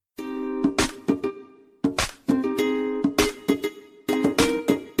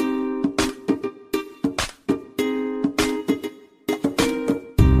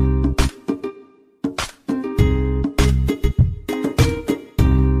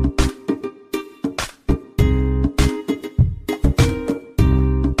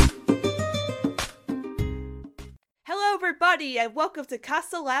everybody, and welcome to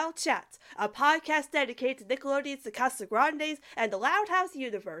Casa Loud Chats, a podcast dedicated to Nickelodeon's The Casa Grandes and the Loud House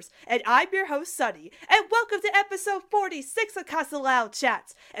universe. And I'm your host, Sunny, and welcome to episode 46 of Casa Loud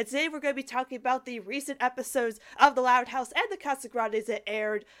Chats. And today we're going to be talking about the recent episodes of the Loud House and the Casa Grandes that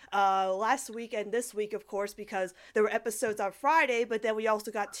aired last week and this week, of course, because there were episodes on Friday, but then we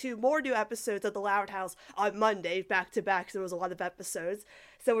also got 2 more new episodes of the Loud House on Monday, back to back, so there was a lot of episodes.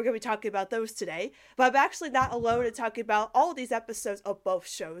 So we're going to be talking about those today. But I'm actually not alone in talking about all these episodes of both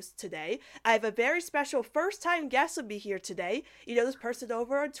shows today. I have a very special first-time guest with me here today. You know this person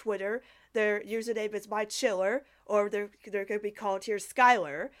over on Twitter. Their username is MyChiller, or they're going to be called here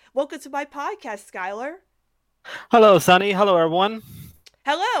Skylar. Welcome to my podcast, Skylar. Hello, Sunny. Hello, everyone.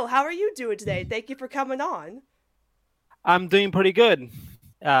 Hello. How are you doing today? Thank you for coming on. I'm doing pretty good.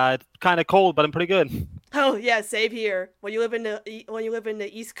 It's kind of cold, but I'm pretty good. Oh yeah, same here. When you live in the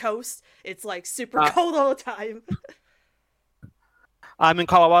East Coast, it's like super cold all the time. I'm in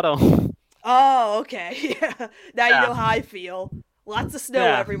Colorado. Oh, okay. Yeah. Now you know how I feel. Lots of snow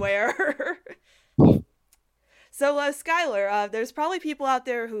everywhere. So, Skylar, there's probably people out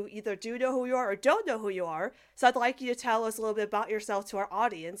there who either do know who you are or don't know who you are. So I'd like you to tell us a little bit about yourself to our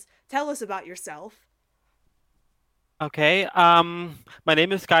audience. Tell us about yourself. Okay. My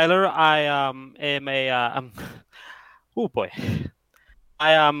name is Skylar. I am a oh boy.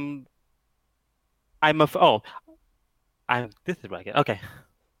 I'm this is right. Okay.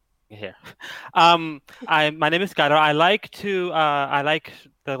 Here. My name is Skylar. I like the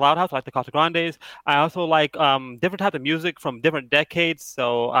Loud House. I like the Casa Grandes. I also like different types of music from different decades.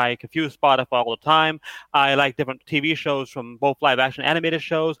 So I confuse Spotify all the time. I like different TV shows from both live action and animated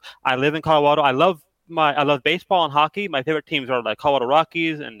shows. I live in Colorado. I love baseball and hockey. My favorite teams are the Colorado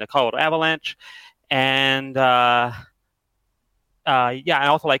Rockies and the Colorado Avalanche, and I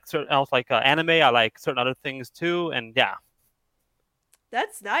also like anime. I like certain other things too, and yeah.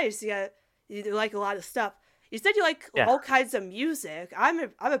 That's nice. Yeah, you like a lot of stuff. You said you like all kinds of music.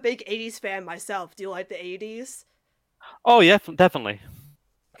 I'm a big 80s fan myself. Do you like the 80s? Oh yeah, definitely.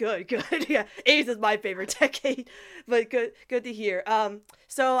 Good. Yeah, 80s is my favorite decade, but good to hear.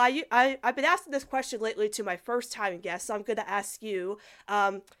 So I've been asking this question lately to my first time guest, so I'm going to ask you,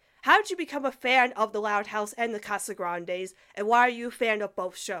 how did you become a fan of the Loud House and the Casa Grandes, and why are you a fan of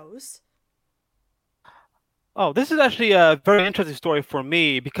both shows? Oh, this is actually a very interesting story for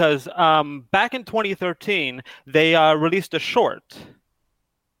me because back in 2013 they released a short,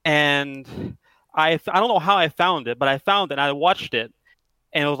 and I don't know how I found it, but I found it and I watched it.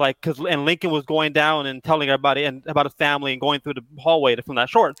 And it was like, and Lincoln was going down and telling everybody and about his family and going through the hallway from that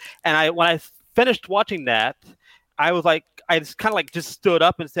short. And when I finished watching that, I was like, I just kind of like just stood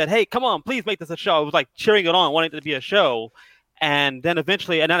up and said, "Hey, come on, please make this a show." I was like cheering it on, wanting it to be a show. And then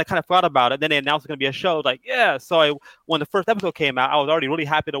eventually, and then I kind of forgot about it. Then they announced it's going to be a show. Like, yeah. So when the first episode came out, I was already really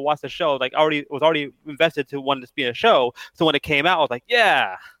happy to watch the show. Like, was already invested to want this to be a show. So when it came out, I was like,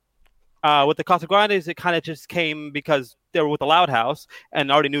 yeah. With the Casa Grandes, it kind of just came because they were with the Loud House and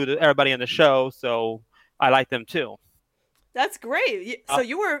already knew everybody in the show, so I liked them too. That's great. So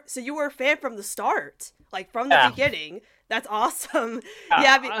you were a fan from the start, like from the beginning. That's awesome.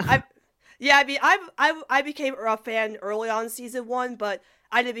 I became a fan early on in season 1, but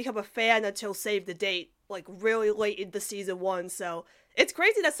I didn't become a fan until Save the Date, like really late into season 1. So it's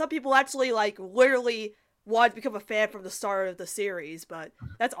crazy that some people actually like literally wanted to become a fan from the start of the series, but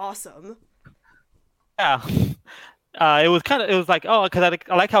that's awesome. Yeah. It was like, oh, because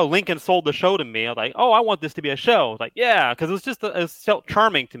I like how Lincoln sold the show to me. I was like, oh, I want this to be a show. I was like, yeah, because it felt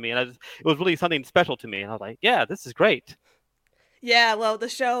charming to me, and it was really something special to me. And I was like, yeah, this is great. Yeah, well, the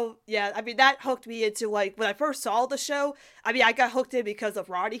show, I mean, that hooked me into, like, when I first saw the show, I mean, I got hooked in because of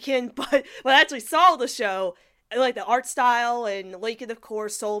Roddykin, but when I actually saw the show, like the art style and Lincoln, of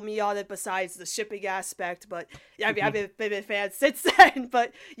course, sold me on it besides the shipping aspect. But yeah, I mean, I've been a fan since then.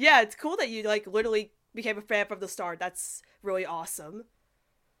 But yeah, it's cool that you like literally became a fan from the start. That's really awesome.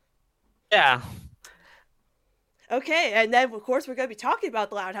 Yeah. Okay, and then of course we're going to be talking about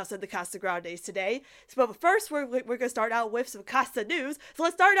the Loud House and the Casa Grandes today. So, but first we're going to start out with some Casa news. So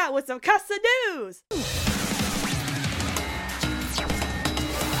let's start out with some Casa news.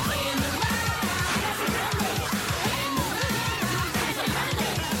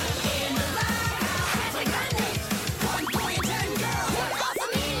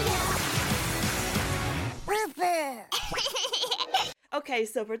 Okay,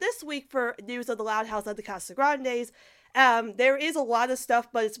 so for this week, for news of the Loud House and the Casa Grandes, there is a lot of stuff,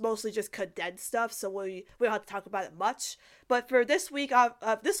 but it's mostly just condensed stuff, so we don't have to talk about it much. but for this week,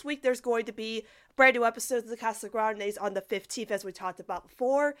 there's going to be brand new episodes of the Casa Grandes on the 15th, as we talked about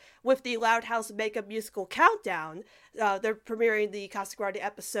before, with the Loud House Makeup Musical Countdown. They're premiering the Casa Grande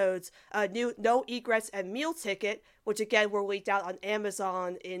episodes, new No Egrets and Meal Ticket, which again were leaked out on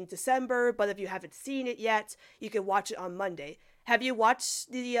Amazon in December, but if you haven't seen it yet, you can watch it on Monday. Have you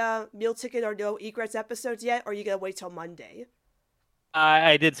watched the Meal Ticket or No Egrets episodes yet, or are you going to wait till Monday?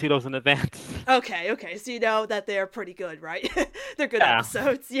 I did see those in advance. Okay, so you know that they're pretty good, right? They're good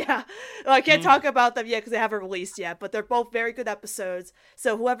episodes, yeah. Well, I can't talk about them yet because they haven't released yet, but they're both very good episodes.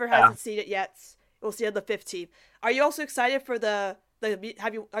 So whoever hasn't seen it yet, we'll see on the 15th. Are you also excited for are you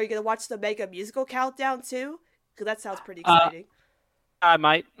gonna watch the Mega Musical Countdown too? Because that sounds pretty exciting. I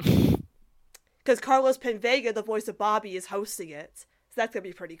might. Because Carlos Penvega, the voice of Bobby, is hosting it, so that's gonna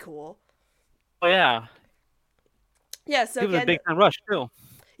be pretty cool. Oh yeah. Yeah, so he was a big time Rush too.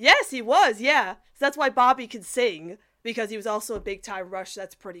 Yes, he was. Yeah, so that's why Bobby can sing, because he was also a big time Rush.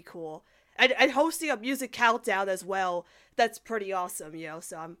 That's pretty cool. And hosting a music countdown as well. That's pretty awesome.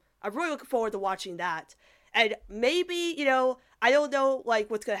 So I'm really looking forward to watching that. And maybe I don't know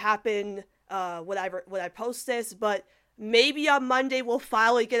like what's gonna happen when I post this, but maybe on Monday we'll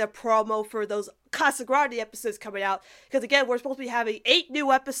finally get a promo for those Casa Grande episodes coming out. Because again, we're supposed to be having 8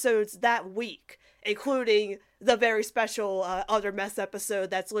 new episodes that week, including the very special Other Mess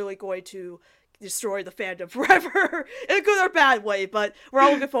episode that's literally going to destroy the fandom forever in a good or bad way, but we're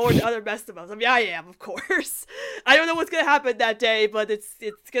all looking forward to Other Mess the most. I mean, I am, of course. I don't know what's going to happen that day, but it's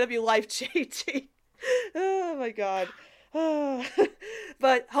going to be life-changing. Oh my god.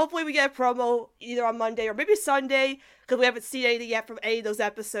 But hopefully we get a promo either on Monday or maybe Sunday, because we haven't seen anything yet from any of those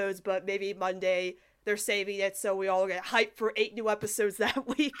episodes, but maybe Monday they're saving it so we all get hyped for 8 new episodes that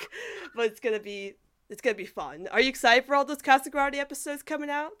week. But it's gonna be fun. Are you excited for all those Casa Grande episodes coming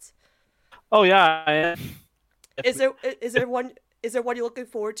out? Oh yeah, I am. Is there one you're looking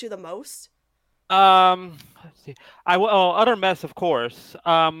forward to the most? Let's see. Other Mess, of course.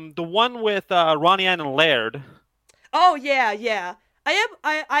 The one with Ronnie Ann and Laird. Oh yeah.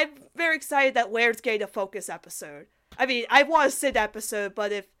 I'm very excited that Laird's getting a focus episode. I mean, I want a Sid episode,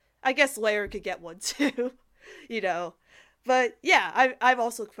 but I guess Laird could get one too, But yeah, I'm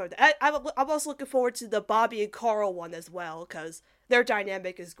also looking forward to that. I'm also looking forward to the Bobby and Carl one as well, because their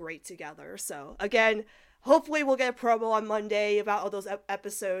dynamic is great together. So again, hopefully we'll get a promo on Monday about all those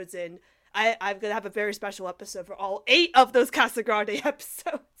episodes, and I'm gonna have a very special episode for all 8 of those Casa Grande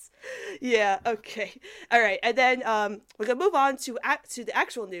episodes. Yeah, okay. All right, and then we're gonna move on to the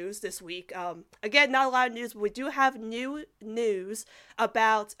actual news this week. Again, not a lot of news, but we do have new news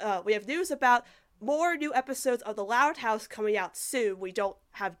about more new episodes of The Loud House coming out soon. We don't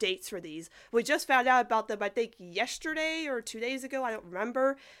have dates for these. We just found out about them, I think, yesterday or 2 days ago. I don't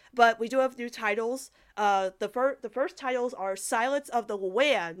remember. But we do have new titles. The first titles are Silence of the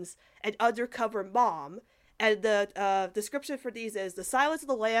Lambs and Undercover Mom. And the description for these is, the Silence of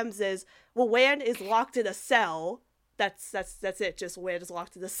the Lambs is, Luann is locked in a cell. That's it. Just Luann is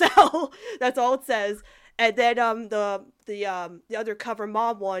locked in a cell. That's all it says. And then the Undercover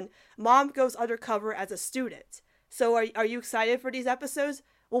Mom one, Mom goes undercover as a student. So are you excited for these episodes?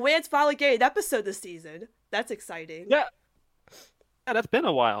 Well, Luann's finally getting an episode this season. That's exciting. Yeah, that's been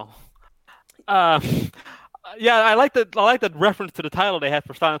a while. Yeah, I like the reference to the title they had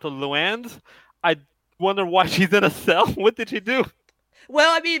for Silence of the Luanns. I wonder why she's in a cell. What did she do?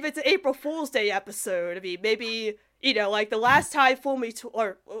 Well, I mean, if it's an April Fool's Day episode, I mean, maybe, like the last time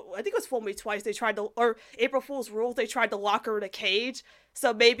or I think it was Fool Me Twice, they tried to, or April Fool's Rules, they tried to lock her in a cage.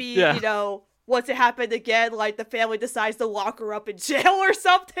 So maybe, once it happened again, like the family decides to lock her up in jail or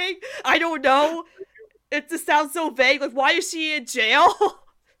something. I don't know. It just sounds so vague. Like, why is she in jail?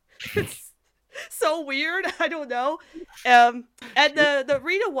 It's so weird. I don't know. And the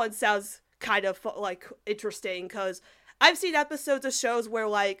Rita one sounds kind of like interesting, because I've seen episodes of shows where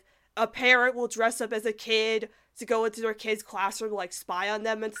like a parent will dress up as a kid to go into their kid's classroom, like spy on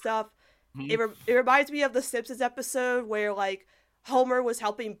them and stuff. Mm-hmm. It reminds me of the Simpsons episode where like Homer was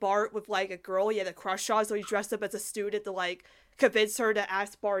helping Bart with like a girl he had a crush on, so he dressed up as a student to like convince her to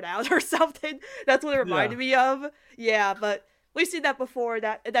ask Bart out or something. That's what it reminded me of. Yeah, but we've seen that before.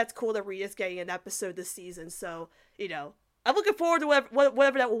 That's cool that Rita's getting an episode this season. So, I'm looking forward to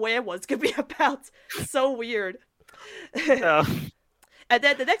whatever that Luann one's gonna be about. So weird. Yeah. And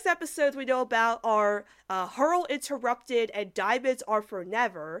then the next episodes we know about are Hurl Interrupted and Diamonds Are For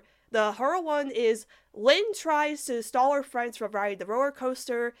Never. The Hurl one is Lynn tries to stall her friends from riding the roller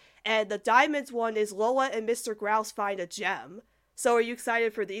coaster, and the Diamonds one is Lola and Mr. Grouse find a gem. So are you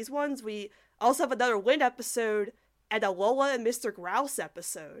excited for these ones? We also have another Lynn episode and a Lola and Mr. Grouse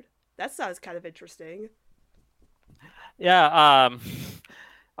episode. That sounds kind of interesting. Yeah.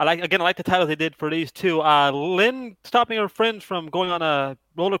 I like the titles they did for these two. Lynn stopping her friends from going on a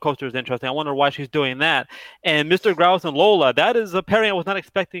roller coaster is interesting. I wonder why she's doing that. And Mr. Grouse and Lola, that is a pairing I was not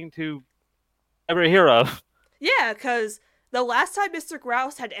expecting to ever hear of. Yeah, because the last time Mr.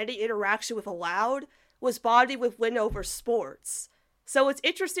 Grouse had any interaction with Aloud was bonding with Lynn over sports. So it's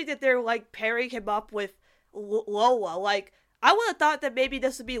interesting that they're like pairing him up with Lola. Like, I would have thought that maybe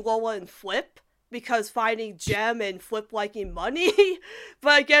this would be Lola and Flip because finding Gem and Flip liking money.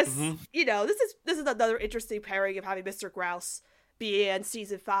 But I guess, Hmm. this is another interesting pairing of having Mr. Grouse be in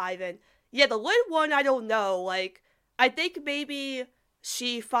season 5. And yeah, the Lynn one, I don't know. Like, I think maybe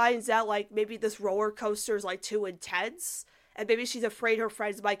she finds out like maybe this roller coaster is like too intense and maybe she's afraid her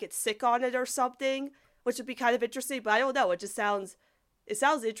friends might get sick on it or something, which would be kind of interesting, but I don't know. It sounds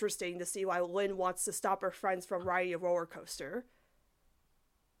interesting to see why Lynn wants to stop her friends from riding a roller coaster.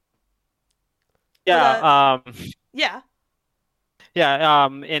 But Yeah. yeah. Yeah.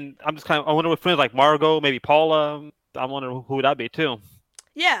 And I wonder what friends like Margot, maybe Paula. I wonder who would that be too.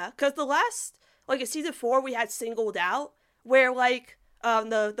 Yeah, because the last, like in season 4, we had Singled Out, where like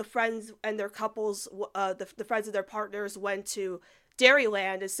the friends and their couples, the friends and their partners went to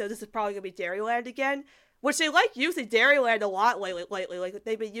Dairyland, and so this is probably gonna be Dairyland again, which they like using Dairyland a lot lately. Like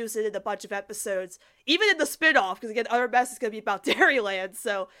they've been using it in a bunch of episodes, even in the spinoff, because again, Other Mess is gonna be about Dairyland,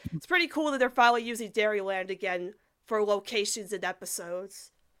 so it's pretty cool that they're finally using Dairyland again for locations and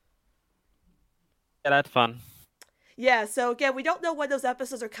episodes. Yeah, that's fun. Yeah, so again, we don't know when those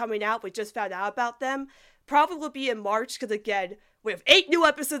episodes are coming out. We just found out about them. Probably will be in March, because again, we have 8 new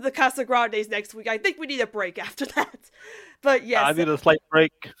episodes of the Casa Grandes next week. I think we need a break after that. But I yes, need a slight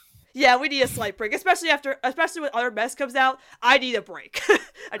break. yeah, we need a slight break, especially when Other Mess comes out. I need a break.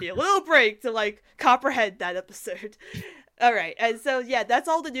 I need a little break to like comprehend that episode. All right, and so yeah, that's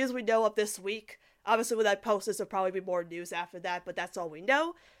all the news we know of this week. Obviously, when I post this, there'll probably be more news after that, but that's all we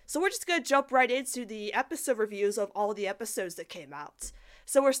know. So we're just gonna jump right into the episode reviews of all the episodes that came out.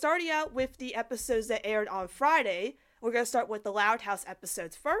 So we're starting out with the episodes that aired on Friday. We're gonna start with the Loud House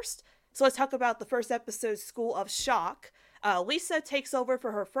episodes first. So let's talk about the first episode, School of Shock. Lisa takes over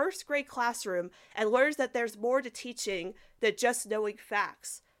for her first grade classroom and learns that there's more to teaching than just knowing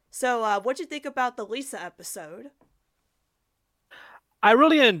facts. So, what'd you think about the Lisa episode? I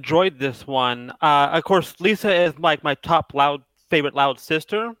really enjoyed this one. Of course, Lisa is like my top favorite loud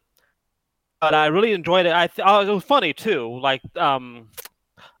sister, but I really enjoyed it. It was funny too. Like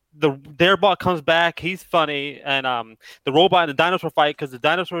the Darebot comes back, he's funny, and the robot and the dinosaur fight because the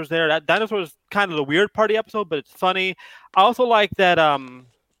dinosaur's there. That dinosaur is kind of the weird part of the episode, but it's funny. I also like that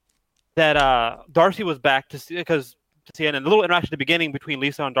Darcy was back to see because. To see, and the little interaction at the beginning between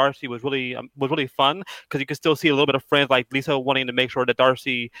Lisa and Darcy was really fun because you could still see a little bit of friends like Lisa wanting to make sure that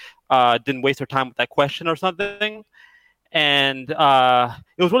Darcy didn't waste her time with that question or something. And it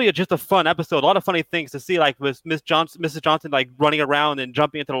was really just a fun episode. A lot of funny things to see, like with Mrs. Johnson, like running around and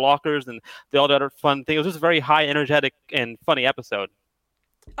jumping into the lockers and all the other fun things. It was just a very high, energetic, and funny episode.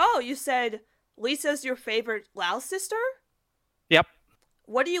 Oh, you said Lisa's your favorite Lao sister? Yep.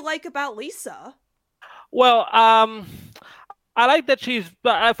 What do you like about Lisa? Well, I like that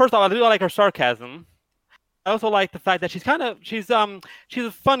first of all, I do like her sarcasm. I also like the fact that she's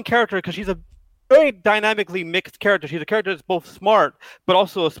a fun character because she's a very dynamically mixed character. She's a character that's both smart but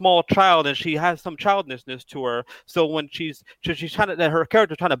also a small child, and she has some childishness to her. So when she's trying to that her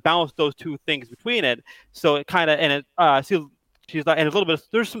character trying to balance those two things between it. So it kind of and it she's like and a little bit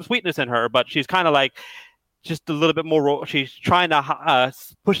there's some sweetness in her, but she's kind of like just a little bit more. She's trying to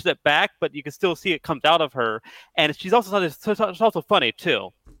push it back, but you can still see it comes out of her, and she's also funny too.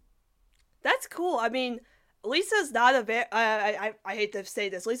 That's cool. I mean, Lisa's not a very, I hate to say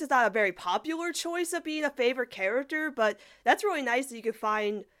this, Lisa's not a very popular choice of being a favorite character, but that's really nice that you can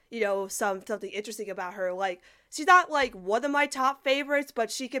find, something interesting about her. Like, she's not like one of my top favorites, but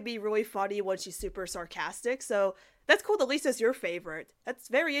she can be really funny when she's super sarcastic. So that's cool that Lisa's your favorite. That's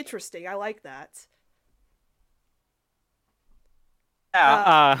very interesting. I like that. Yeah,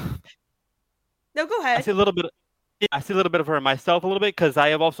 Uh, no, go I ahead. see a little bit. Yeah, I see a little bit of her myself a little bit because I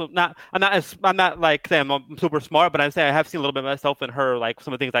have also not. I'm not like saying I'm super smart, but I'm saying I have seen a little bit of myself in her. Like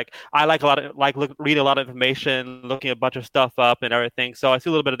some of the things like I like a lot of read a lot of information, looking a bunch of stuff up and everything. So I see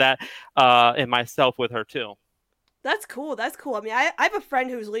a little bit of that in myself with her too. That's cool. That's cool. I mean, I have a friend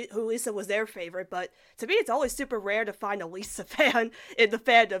who Lisa was their favorite, but to me, it's always super rare to find a Lisa fan in the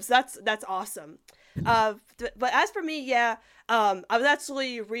fandom. So that's awesome. But as for me, yeah, I was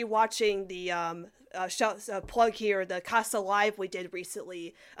actually rewatching the plug here the Casa Live we did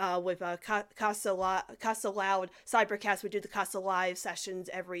recently with Casa Loud Cybercast. We do the Casa Live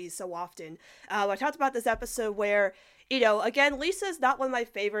sessions every so often. I talked about this episode where again, Lisa's not one of my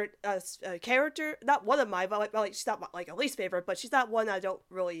favorite character. Not one of my, but like she's not like a least favorite, but she's not one I don't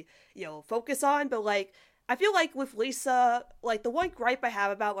really focus on. But like I feel like with Lisa, like the one gripe I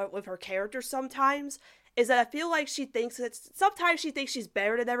have about with her character sometimes is that I feel like sometimes she thinks she's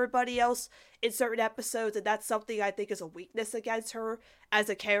better than everybody else in certain episodes, and that's something I think is a weakness against her as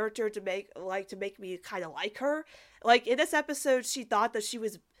a character to make me kind of like her. Like in this episode, she thought that she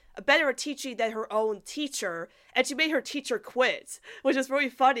was better at teaching than her own teacher, and she made her teacher quit, which is really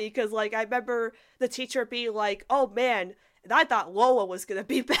funny because like I remember the teacher being like, "Oh man." And I thought Lola was gonna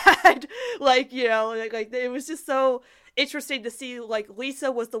be bad. like it was just so interesting to see like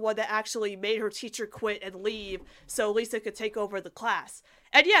Lisa was the one that actually made her teacher quit and leave so Lisa could take over the class.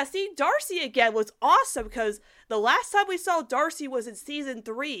 And yeah, seeing Darcy again was awesome because the last time we saw Darcy was in season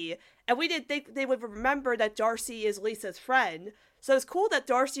 3, and we didn't think they would remember that Darcy is Lisa's friend. So it's cool that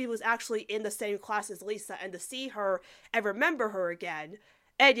Darcy was actually in the same class as Lisa and to see her and remember her again.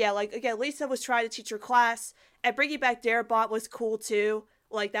 And yeah, like again, Lisa was trying to teach her class, and bringing back Darabont was cool too.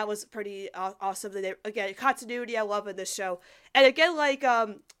 Like that was pretty awesome. Again, continuity I love in this show. And again, like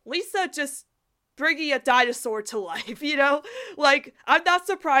Lisa just bringing a dinosaur to life. Like I'm not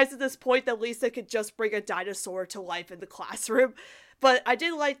surprised at this point that Lisa could just bring a dinosaur to life in the classroom. But I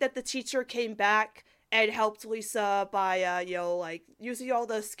did like that the teacher came back and helped Lisa by like using all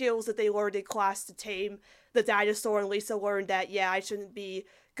the skills that they learned in class to tame the dinosaur, and Lisa learned that I shouldn't be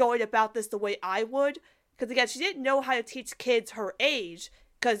going about this the way I would, because again she didn't know how to teach kids her age,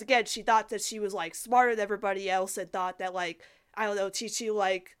 because again she thought that she was like smarter than everybody else and thought that like I don't know, teaching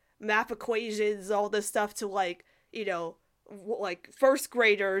like math equations, all this stuff to like like first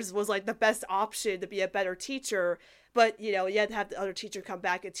graders was like the best option to be a better teacher. But you had to have the other teacher come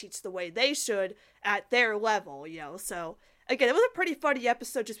back and teach the way they should at their level. So again, it was a pretty funny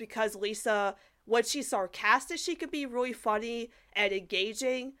episode just because Lisa, when she's sarcastic, she could be really funny and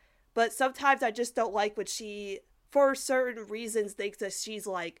engaging. But sometimes I just don't like when she, for certain reasons, thinks that she's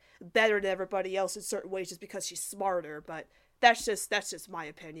like better than everybody else in certain ways just because she's smarter. But that's just my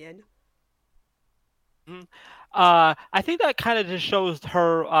opinion. Mm-hmm. I think that kind of just shows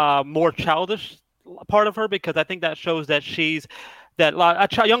her more childish part of her, because I think that shows that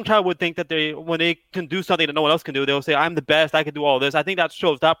young child would think that when they can do something that no one else can do, they'll say, "I'm the best. I can do all this." I think that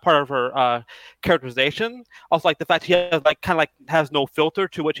shows that part of her characterization. Also, like the fact she has has no filter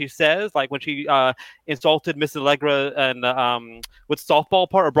to what she says. Like when she insulted Miss Allegra and with softball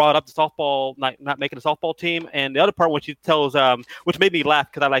part, or brought up the softball not making a softball team, and the other part when she tells, which made me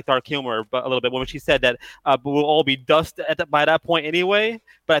laugh because I like dark humor, but a little bit when she said that we'll all be dust by that point anyway.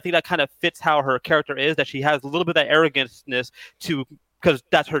 But I think that kind of fits how her character is, that she has a little bit of that arrogance because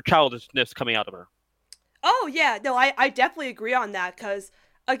that's her childishness coming out of her. Oh yeah, no, I definitely agree on that, because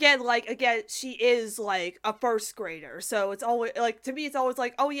again, she is like a first grader, so it's always like, to me it's always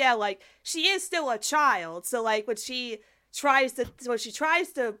like, oh yeah, like she is still a child, so like when she tries to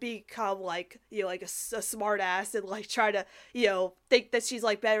become like like a smart ass and like try to think that she's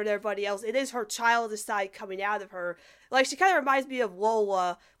like better than everybody else, it is her childish side coming out of her. Like she kind of reminds me of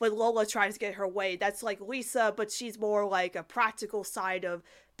Lola when Lola tries to get her way. That's like Lisa, but she's more like a practical side of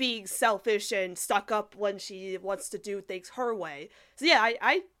being selfish and stuck up when she wants to do things her way. So yeah,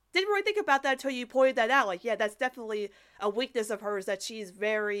 I didn't really think about that until you pointed that out. Like, yeah, that's definitely a weakness of hers, that she's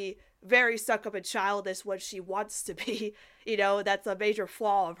very, very stuck up and childish when she wants to be. That's a major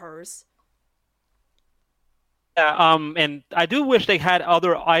flaw of hers. Yeah, and I do wish they had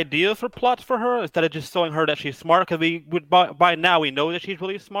other ideas for plots for her instead of just showing her that she's smart, because by now we know that she's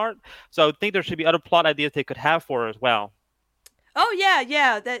really smart. So I think there should be other plot ideas they could have for her as well. Oh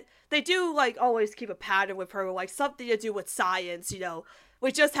yeah, that they do like always keep a pattern with her, like something to do with science.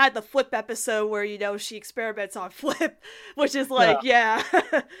 We just had the Flip episode where she experiments on Flip, which is like, yeah.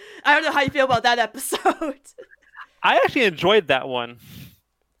 I don't know how you feel about that episode. I actually enjoyed that one.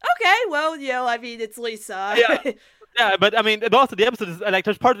 Okay, well, I mean, it's Lisa. Yeah, but I mean, also the episode is like,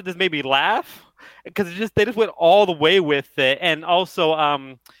 there's part of it that made me laugh because they just went all the way with it, and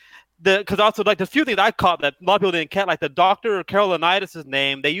also because also like there's a few things I caught that a lot of people didn't catch, like the Dr. Carolinitis'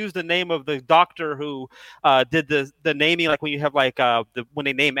 name. They used the name of the doctor who did the naming, like when you have like when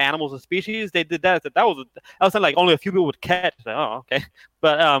they name animals and species, they did that. That was something like only a few people would catch. Like, oh, okay,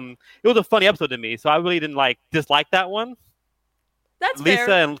 but it was a funny episode to me, so I really didn't dislike that one. That's Lisa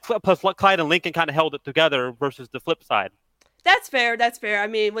fair. And plus Clyde and Lincoln kind of held it together versus the Flip side. That's fair. I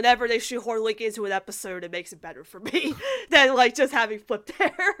mean, whenever they shoehorn Lincoln into an episode, it makes it better for me than like just having Flip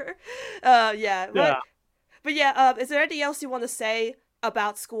there. Yeah. But yeah, is there anything else you want to say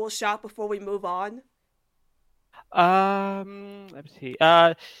about School Shop before we move on? Let me see.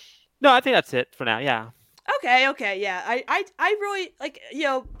 No, I think that's it for now. Yeah. Okay, yeah. I really, like,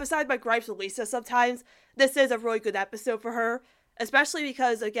 besides my gripes with Lisa, sometimes this is a really good episode for her, especially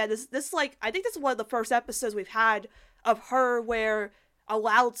because, again, this like, I think this is one of the first episodes we've had of her where a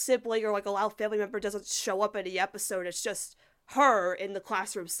loud sibling or, like, a loud family member doesn't show up in the episode. It's just her in the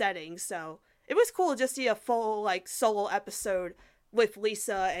classroom setting, so it was cool to just see a full, like, solo episode with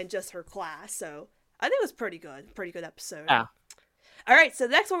Lisa and just her class, so I think it was pretty good episode. Yeah. All right, so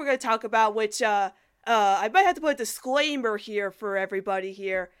the next one we're going to talk about, which I might have to put a disclaimer here for everybody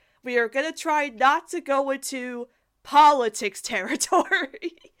here. We are going to try not to go into politics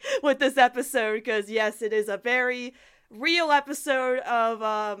territory with this episode, because yes, it is a very real episode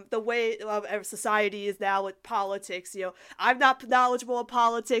of the way of society is now with politics. I'm not knowledgeable in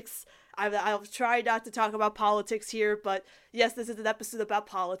politics. I'll try not to talk about politics here, but yes, this is an episode about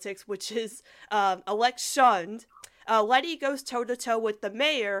politics, which is election. Letty goes toe-to-toe with the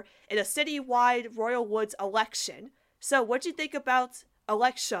mayor in a citywide Royal Woods election. So what'd you think about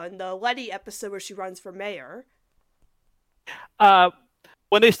election, the Letty episode where she runs for mayor?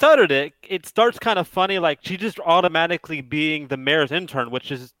 When they started it, it starts kind of funny, like she just automatically being the mayor's intern, which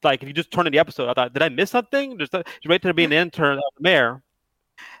is like, if you just turn in the episode, I thought, did I miss something? She's right there being the intern of the mayor.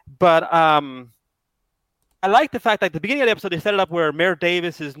 But I like the fact that at the beginning of the episode, they set it up where Mayor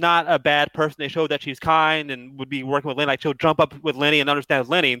Davis is not a bad person. They showed that she's kind and would be working with Lenny. Like, she'll jump up with Lenny and understand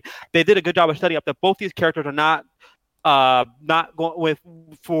Lenny. They did a good job of setting up that both these characters are not going with,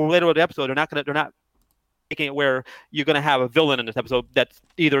 for later in the episode, they're not making it where you're going to have a villain in this episode that's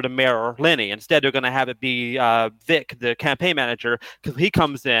either the mayor or Lenny. Instead, they're going to have it be Vic, the campaign manager, because he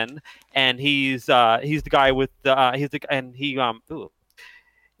comes in and he's the guy with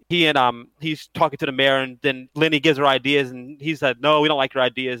he's talking to the mayor, and then Lenny gives her ideas, and he said, "No, we don't like your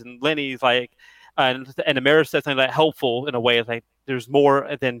ideas." And Lenny's like, and the mayor says something like helpful in a way. It's like there's more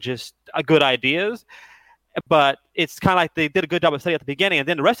than just good ideas, but it's kind of like they did a good job of setting at the beginning, and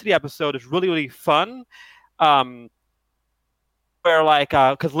then the rest of the episode is really, really fun. Where like,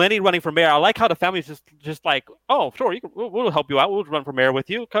 because Lenny running for mayor, I like how the family's just like, "Oh, sure, we'll help you out. We'll run for mayor with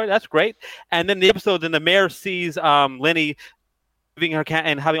you. Okay, that's great." And then the episode, then the mayor sees Lenny her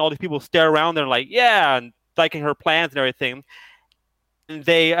and having all these people stare around there, like, yeah, and liking her plans and everything. And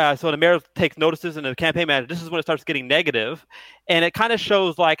they so the mayor takes notices, and the campaign manager, this is when it starts getting negative, and it kind of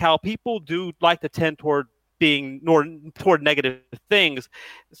shows like how people do like to tend toward toward negative things.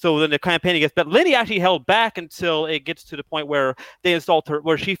 So then the campaigning gets, but Lenny actually held back until it gets to the point where they insult her,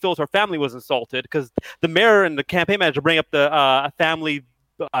 where she feels her family was insulted, because the mayor and the campaign manager bring up the family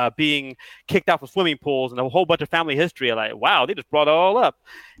being kicked out from swimming pools and a whole bunch of family history. Like, wow, they just brought it all up.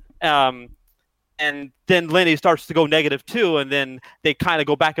 And then Lenny starts to go negative too, and then they kind of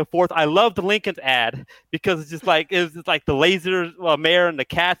go back and forth. I love the Lincoln's ad because it's like the laser mayor and the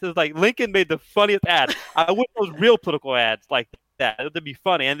cats. It's like Lincoln made the funniest ad. I wish those real political ads like that. It'd be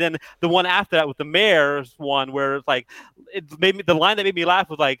funny. And then the one after that with the mayor's one, where it's like, it made me, the line that made me laugh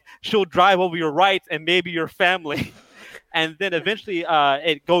was like, "She'll drive over your rights and maybe your family." And then eventually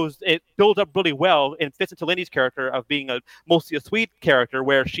it builds up really well and fits into Lenny's character of being mostly a sweet character,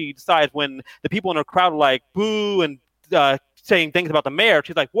 where she decides when the people in her crowd are like, boo, and saying things about the mayor,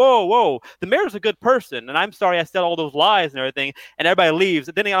 she's like, whoa, the mayor's a good person, and I'm sorry I said all those lies and everything, and everybody leaves.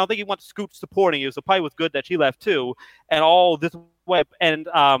 And then I don't think he wants Scoot supporting you, so probably was good that she left too, and all this way. And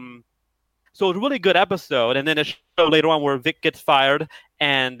so it was a really good episode. And then a show later on where Vic gets fired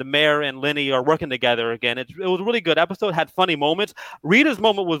and the mayor and Lenny are working together again. It was a really good episode, had funny moments. Rita's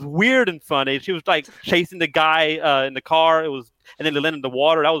moment was weird and funny. She was like chasing the guy in the car. And then they landed in the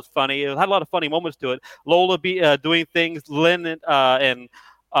water. That was funny. It had a lot of funny moments to it. Lola doing things, Lynn and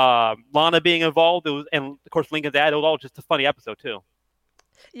Lana being involved. And of course Lincoln's dad. It was all just a funny episode too.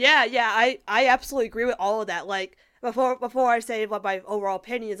 Yeah, I absolutely agree with all of that. Like, Before I say what my overall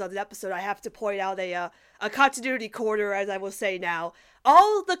opinions on the episode, I have to point out a continuity corner, as I will say now.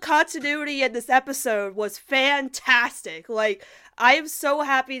 All of the continuity in this episode was fantastic. Like, I am so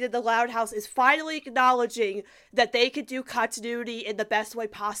happy that the Loud House is finally acknowledging that they could do continuity in the best way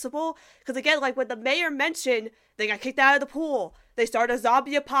possible. Because again, like when the mayor mentioned they got kicked out of the pool, they started a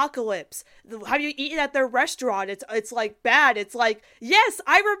zombie apocalypse. Have you eaten at their restaurant? It's like bad. It's like, yes,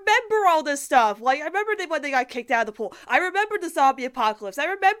 I remember all this stuff. Like, I remember when they got kicked out of the pool. I remember the zombie apocalypse. I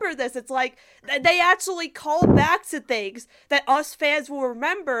remember this. It's like they actually call back to things that us fans will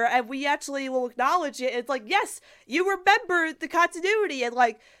remember, and we actually will acknowledge it. It's like, yes, you remember the continuity. And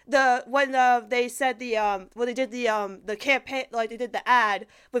like when they said when they did the campaign, like they did the ad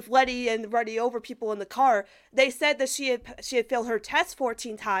with Letty and running over people in the car, they said that she had failed her test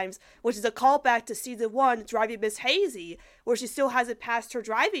 14 times, which is a callback to season 1, Driving Miss Hazy, where she still hasn't passed her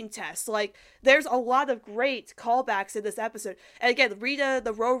driving test. Like, there's a lot of great callbacks in this episode. And again, Rita,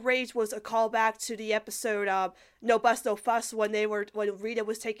 the road rage was a callback to the episode No Bus No Fuss, when Rita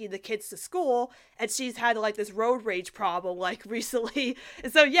was taking the kids to school, and she's had like this road rage problem like recently.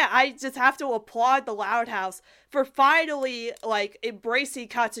 And so yeah, I just have to applaud the Loud House for finally like embracing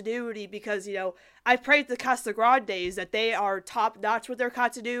continuity, because I praised the Casagrandes that they are top notch with their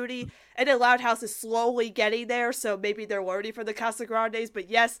continuity, and the Loud House is slowly getting there, so maybe they're learning from the Casagrandes. But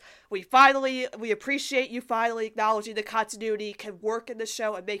yes, we appreciate you finally acknowledging the continuity can work in the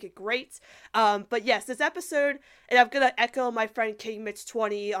show and make it great. But yes, this episode, and I'm gonna echo my friend King Mitch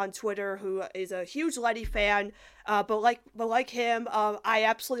 20 on Twitter, who is a huge Letty fan. But like him, I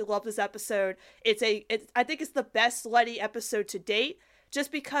absolutely love this episode. I think it's the best Letty episode to date,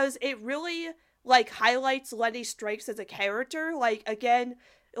 just because it really like highlights Letty's strengths as a character. Like, again,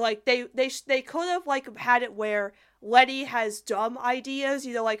 like they could have like had it where Letty has dumb ideas,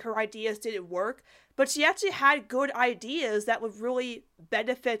 like her ideas didn't work, but she actually had good ideas that would really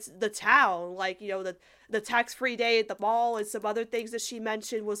benefit the town. Like, the tax-free day at the mall and some other things that she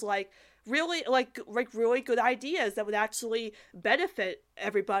mentioned was like really really good ideas that would actually benefit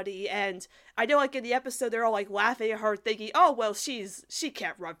everybody. And I know like in the episode they're all like laughing at her, thinking, oh well, she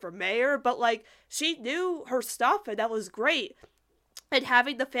can't run for mayor, but like she knew her stuff, and that was great. And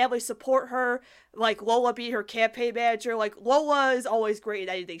having the family support her, like Lola being her campaign manager, like Lola is always great in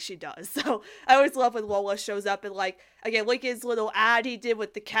anything she does. So I always love when Lola shows up, and like, again, Lincoln's little ad he did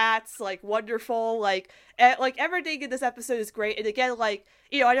with the cats, like wonderful, like everything in this episode is great. And again, like,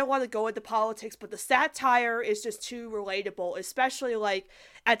 I don't want to go into politics, but the satire is just too relatable, especially like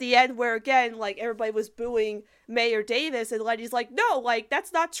at the end where, again, like everybody was booing Mayor Davis, and Letty's like, no, like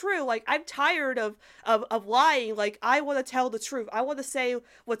that's not true. Like, I'm tired of lying. Like, I want to tell the truth. I want to say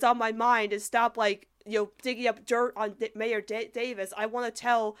what's on my mind and stop like, digging up dirt on Mayor Davis. I want to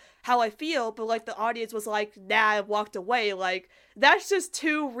tell how I feel, but like the audience was like, nah, and walked away. Like, that's just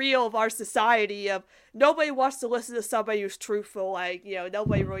too real of our society of nobody wants to listen to somebody who's truthful. Like,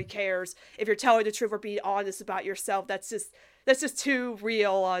 nobody really cares if you're telling the truth or being honest about yourself. That's just too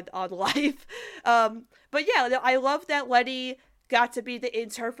real on life. But yeah, I love that Letty got to be the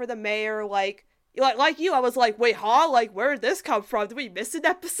intern for the mayor. Like you, I was like, wait, huh? Like, where did this come from? Did we miss an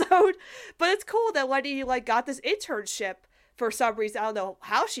episode? But it's cool that Letty, like, got this internship for some reason. I don't know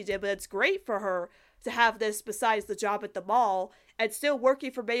how she did, but it's great for her to have this besides the job at the mall and still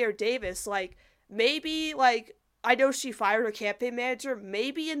working for Mayor Davis. Like, maybe, like, I know she fired her campaign manager.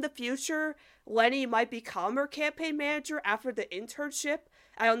 Maybe in the future, Letty might become her campaign manager after the internship.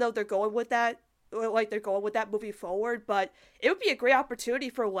 I don't know if they're going with that. Like, they're going with that moving forward, but it would be a great opportunity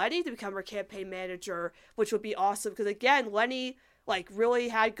for Letty to become her campaign manager, which would be awesome, because again, Letty like really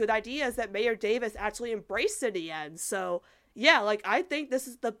had good ideas that Mayor Davis actually embraced in the end. So yeah, like I think this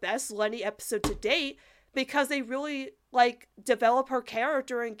is the best Letty episode to date, because they really like develop her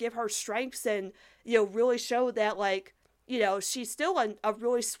character and give her strengths, and really show that like she's still a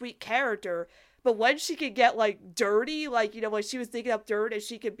really sweet character, but when she could get like dirty, like when she was digging up dirt and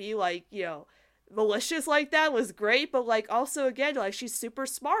she could be like malicious like that, was great. But like also again, like she's super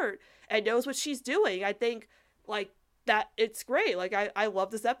smart and knows what she's doing. I think like that it's great. Like I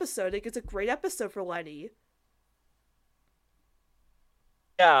love this episode. I think it's a great episode for Letty.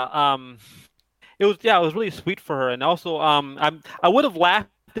 Yeah, it was really sweet for her. And also I would have laughed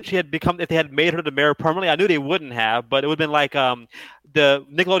if they had made her the mayor permanently. I knew they wouldn't have, but it would have been like the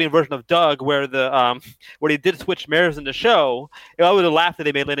Nickelodeon version of Doug, where where they did switch mayors in the show. I would have laughed that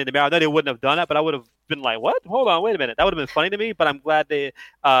they made Lenny the mayor. I know they wouldn't have done it, but I would have been like, what? Hold on, wait a minute. That would have been funny to me, but I'm glad they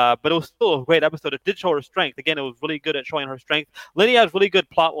but it was still a great episode. It did show her strength. Again, it was really good at showing her strength. Lenny has really good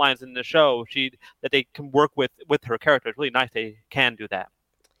plot lines in the show that they can work with her character. It's really nice they can do that.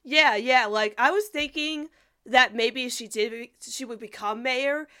 Yeah, like I was thinking that maybe she would become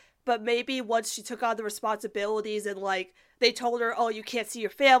mayor, but maybe once she took on the responsibilities and like they told her, oh, you can't see your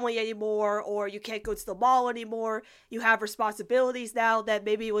family anymore, or you can't go to the mall anymore, you have responsibilities now, that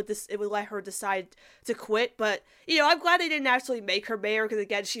maybe it would let her decide to quit. But I'm glad they didn't actually make her mayor, because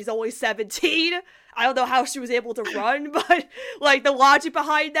again, she's only 17. I don't know how she was able to run, but like the logic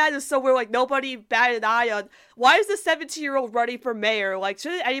behind that is somewhere like nobody batted an eye on, why is this 17-year-old running for mayor? Like,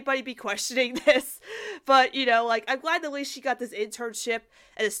 shouldn't anybody be questioning this? But like I'm glad at least she got this internship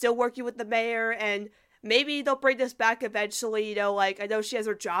and is still working with the mayor, and maybe they'll bring this back eventually. Like I know she has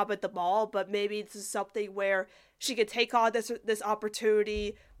her job at the mall, but maybe this is something where she could take on this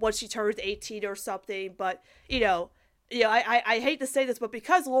opportunity once she turns 18 or something. But I hate to say this, but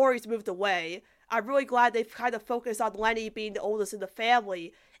because Lori's moved away, I'm really glad they've kind of focused on Lenny being the oldest in the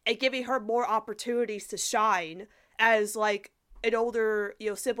family and giving her more opportunities to shine. as like an older,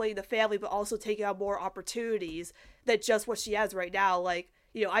 sibling in the family, but also taking on more opportunities than just what she has right now. Like,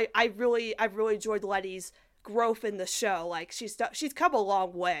 I've really enjoyed Lenny's growth in the show. Like, she's come a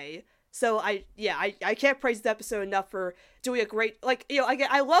long way. So I can't praise the episode enough for doing a great, like, again,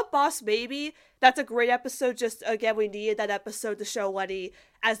 I love Boss Baby. That's a great episode. Just, again, we needed that episode to show Lenny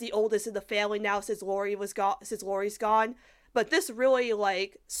as the oldest in the family now since Lori's gone. But this really,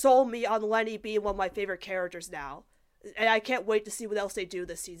 like, sold me on Lenny being one of my favorite characters now. And I can't wait to see what else they do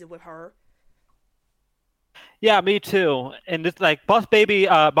this season with her. Yeah, me too. And this, like, Boss Maybe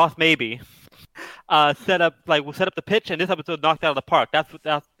set up the pitch, and this episode knocked it out of the park.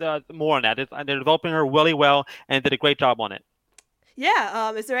 That's more on that. They're developing her really well and did a great job on it.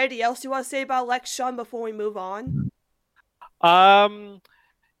 Yeah. Is there anything else you want to say about Lex Shun before we move on? Not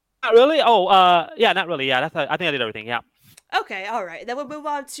really. Oh, yeah, not really. Yeah, I think I did everything. Yeah. Okay, alright. Then we'll move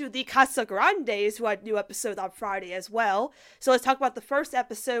on to the Casagrandes, who had a new episode on Friday as well. So let's talk about the first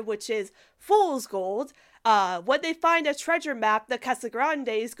episode, which is Fool's Gold. When they find a treasure map, the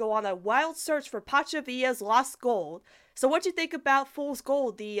Casagrandes go on a wild search for Pachavia's lost gold. So what do you think about Fool's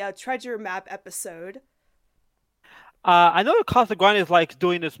Gold, the treasure map episode? I know Casa Grande is like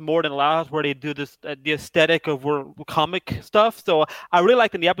doing this more than Loud House, where they do this the aesthetic of comic stuff. So I really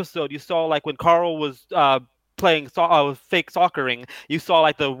liked in the episode, you saw like when Carl was playing fake soccering, you saw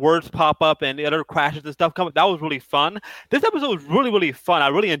like the words pop up and the other crashes and stuff come up. That was really fun. This episode was really, really fun. I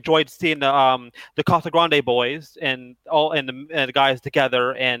really enjoyed seeing the Casa Grande boys and the guys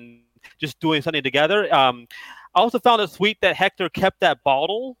together and just doing something together. I also found it sweet that Hector kept that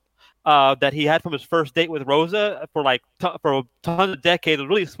bottle that he had from his first date with Rosa for like for tons of decades. It was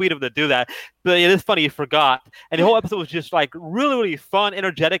really sweet of him to do that, but it is funny he forgot. And the whole episode was just like really, really fun,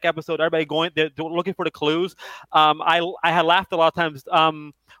 energetic episode. Everybody they're looking for the clues. I had laughed a lot of times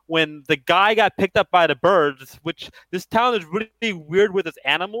when the guy got picked up by the birds, which this town is really weird with its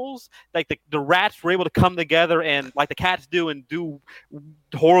animals. Like the rats were able to come together and like the cats do and do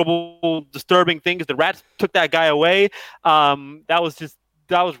horrible, disturbing things. The rats took that guy away. That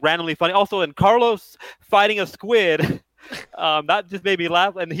was randomly funny. Also, in Carlos fighting a squid, that just made me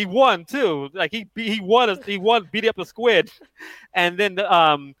laugh, and he won too. Like he won beating up the squid, and then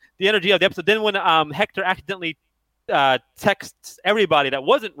the energy of the episode. Then when Hector accidentally texts everybody that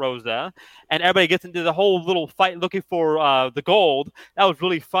wasn't Rosa, and everybody gets into the whole little fight looking for the gold. That was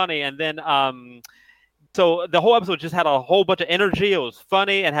really funny, and then. So the whole episode just had a whole bunch of energy. It was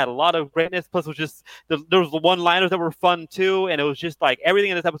funny and had a lot of greatness. Plus, it was just there was the one-liners that were fun too, and it was just like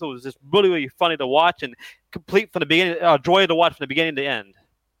everything in this episode was just really, really funny to watch and complete from the beginning. Joy to watch from the beginning to end.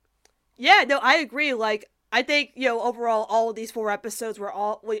 Yeah, no, I agree. Like, I think, overall, all of these 4 episodes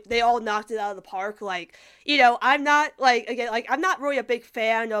they all knocked it out of the park. Like, I'm not, like, again, like, I'm not really a big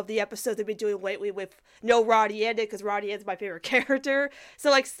fan of the episodes they've been doing lately with no Roddy in it, because Roddy is my favorite character. So,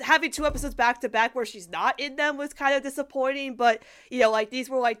 like, having 2 episodes back to back where she's not in them was kind of disappointing, but, like, these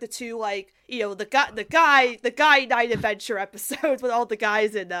were, like, the 2, like, the guy night adventure episodes with all the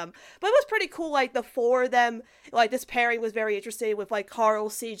guys in them. But it was pretty cool, like, the 4 of them, like, this pairing was very interesting with, like, Carl,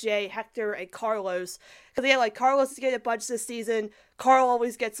 CJ, Hector, and Carlos. Because, yeah, like, Carlos is getting a bunch this season. Carl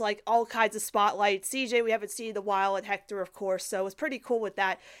always gets, like, all kinds of spotlight. CJ, we haven't seen in a while, and Hector, of course, so it's pretty cool with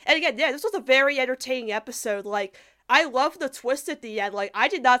that. And again, yeah, this was a very entertaining episode. Like, I love the twist at the end. Like, I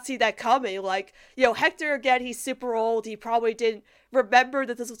did not see that coming. Like, Hector, again, he's super old. He probably didn't remember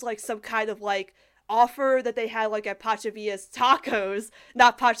that this was, like, some kind of, like, offer that they had, like, at Pachavia's Tacos,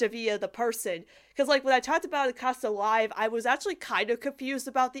 not Pachavia the person. Because, like, when I talked about it Casa Live, I was actually kind of confused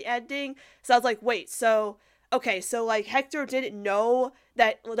about the ending. So I was like, wait, so, okay, so, like, Hector didn't know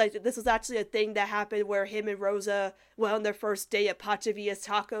that, like, this was actually a thing that happened where him and Rosa went on their first date at Pachavia's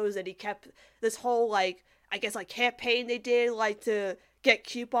Tacos, and he kept this whole, like, I guess, like, campaign they did, like, to get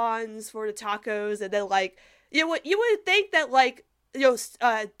coupons for the tacos, and then, like, you would think that, like,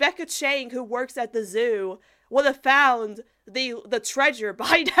 Becca Chang, who works at the zoo, would have found the treasure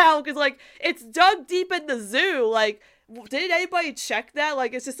by now, because, like, it's dug deep in the zoo. Like, did anybody check that?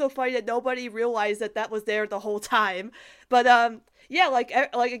 Like, it's just so funny that nobody realized that was there the whole time. But yeah, like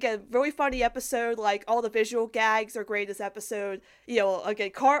again, really funny episode. Like, all the visual gags are great this episode.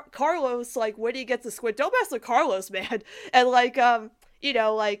 Again, Carlos, like, when he gets the squid, don't mess with Carlos, man. And like the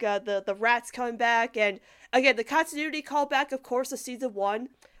rats coming back, and again, the continuity callback, of course, of season 1,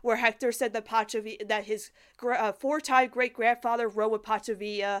 where Hector said that his 4-time great-grandfather rode with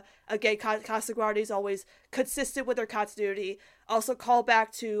Pachavia. Again, Casagrande is always consistent with their continuity. Also call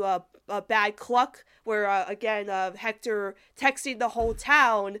back to Bad Cluck, where, again, Hector texting the whole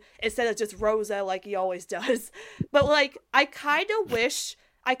town instead of just Rosa like he always does. But, like, I kind of wish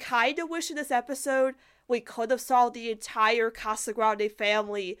in this episode we could have saw the entire Casagrande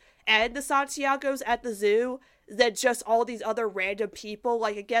family and the Santiagos at the zoo than just all these other random people.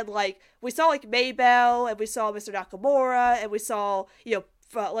 Like, again, like, we saw, like, Maybell, and we saw Mr. Nakamura, and we saw,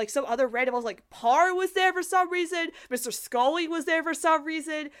 like, some other randomos, like, Parr was there for some reason, Mr. Scully was there for some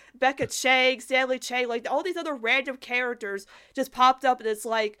reason, Becca Chang, Stanley Chang, like, all these other random characters just popped up, and it's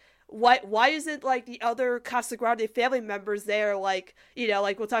like, why isn't, like, the other Casagrande family members there, like,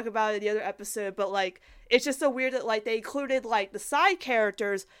 like, we'll talk about it in the other episode, but, like, it's just so weird that, like, they included, like, the side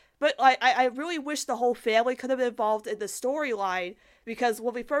characters, but, like, I really wish the whole family could have been involved in the storyline, because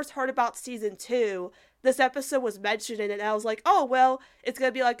when we first heard about season 2, this episode was mentioned in it, and I was like, oh, well, it's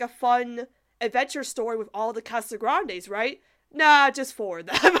gonna be, like, a fun adventure story with all the Casagrandes, right? Nah, just 4 of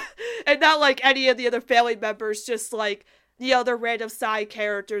them. And not, like, any of the other family members, just, like, the other random side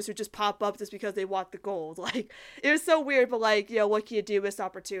characters who just pop up just because they want the gold. Like, it was so weird, but, like, what can you do? Missed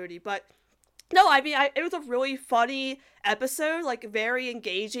opportunity. But, no, I mean, it was a really funny episode, like, very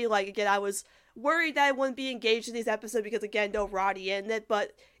engaging. Like, again, I was worried that I wouldn't be engaged in these episodes because, again, no Roddy in it,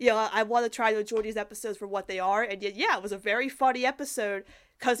 but, I want to try to enjoy these episodes for what they are, and yeah, it was a very funny episode,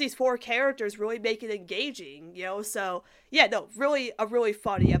 because these 4 characters really make it engaging, so, yeah, no, really, a really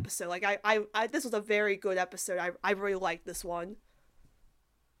funny episode. Like, I this was a very good episode. I really liked this one.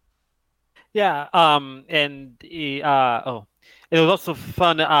 Yeah, and it was also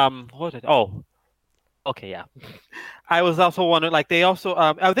fun, what was it? Oh, okay, yeah. I was also wondering, like, they also,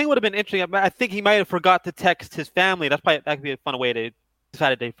 I think it would have been interesting, I think he might have forgot to text his family. That could be a fun way to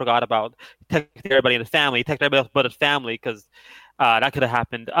decide they forgot about texting everybody in his family, text everybody else but his family, because that could have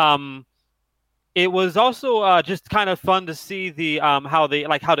happened. It was also just kind of fun to see the how they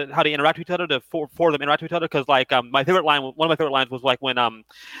interact with each other, the four of them interact with each other, because like one of my favorite lines was like when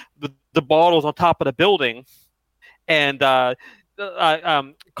the ball was on top of the building, and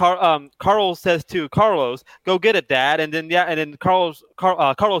Carl says to Carlos, "Go get it, Dad," and then Carlos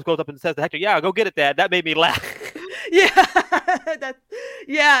goes up and says to Hector, "Yeah, go get it, Dad." That made me laugh.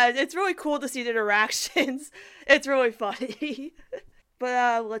 Yeah, it's really cool to see the interactions. It's really funny.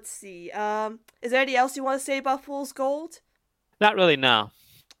 But let's see. Is there anything else you want to say about Fool's Gold? Not really, no.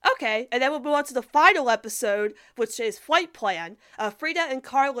 Okay, and then we'll move on to the final episode, which is Flight Plan. Frida and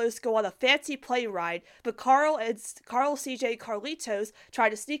Carlos go on a fancy plane ride, but Carl, CJ, Carlitos try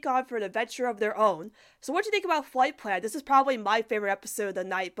to sneak on for an adventure of their own. So what do you think about Flight Plan? This is probably my favorite episode of the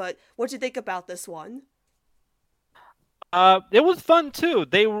night, but what do you think about this one? It was fun too.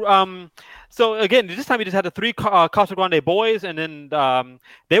 They so again, this time we just had the 3 Casagrande boys, and then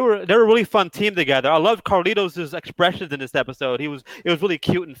they were a really fun team together. I loved Carlitos' expressions in this episode. It was really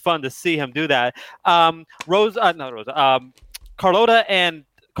cute and fun to see him do that. Carlota and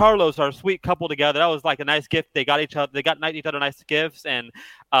Carlos are a sweet couple together. That was like a nice gift. They got each other nice gifts, and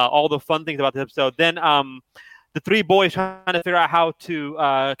all the fun things about the episode. Then the 3 boys trying to figure out how to,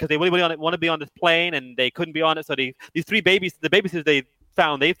 because they really want to be on this plane, and they couldn't be on it. So these 3 babysitters they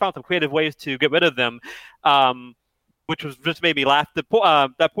found some creative ways to get rid of them, which was just made me laugh. And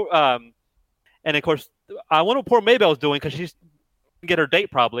of course, I wonder what poor Maybell's doing, because she's gonna get her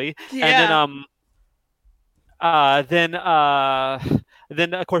date probably. Yeah. And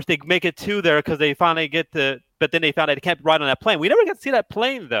then of course they make it to there because they finally get to, but then they found out they can't ride on that plane. We never get to see that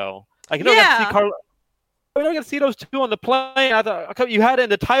plane though. Like you never got to see we're not going to see those 2 on the plane. I thought you had it in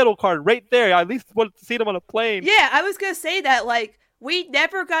the title card right there. I at least wanted to see them on a plane. Yeah, I was going to say that, like, we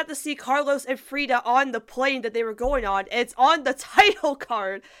never got to see Carlos and Frida on the plane that they were going on. It's on the title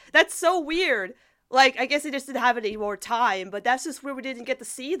card. That's so weird. Like, I guess they just didn't have any more time, but that's just where we didn't get to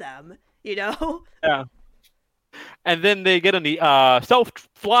see them, Yeah. And then they get on the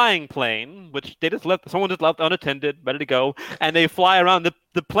self-flying plane, which someone just left unattended, ready to go, and they fly around.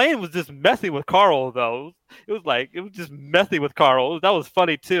 The plane was just messy with Carl, though. It was just messy with Carl. That was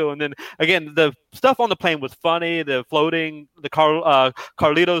funny too. And then again, the stuff on the plane was funny. The floating,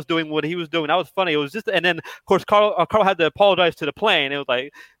 Carlitos doing what he was doing, that was funny. It was just, and then of course Carl had to apologize to the plane. It was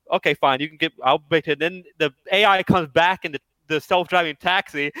like, okay, fine, I'll make it. And then the AI comes back in the self-driving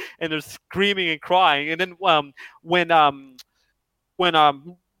taxi, and they're screaming and crying. And then when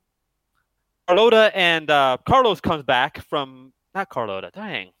Carlota and Carlos comes back from, not Carlota,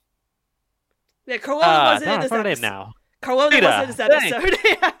 dang. Yeah, Carlota wasn't in this episode. Now. Carlota wasn't in this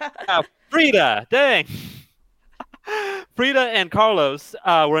episode. Frida, dang. Frida and Carlos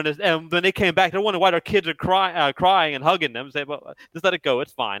were in this, and when they came back, they're wondering why their kids are crying and hugging them. Say, well, just let it go.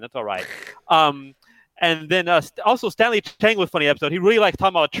 It's fine. That's all right. And then also Stanley Chang was a funny episode. He really likes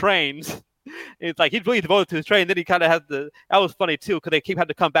talking about trains. It's like he's really devoted to his training. Then he kind of has that was funny too, because they had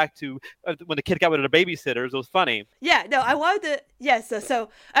to come back to when the kid got rid of the babysitters. It was funny. Yeah, no, I wanted to, so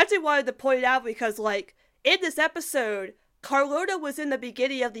I actually wanted to point it out because, like, in this episode, Carlota was in the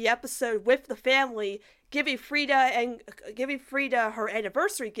beginning of the episode with the family, giving Frida her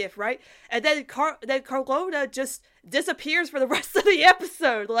anniversary gift, right? And then Carlota just disappears for the rest of the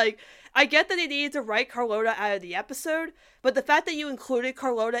episode. Like, I get that they needed to write Carlota out of the episode, but the fact that you included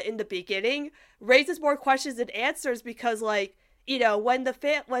Carlota in the beginning raises more questions than answers, because, like, you know, when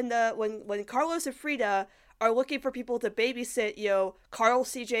Carlos and Frida are looking for people to babysit, you know, Carl,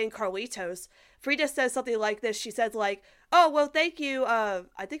 CJ, and Carlitos, Frida says something like this. She says, like, oh, well, thank you. I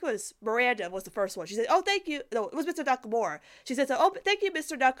think it was Miranda was the first one. She said, oh, thank you. No, it was Mr. Nakamura. She said, oh, thank you,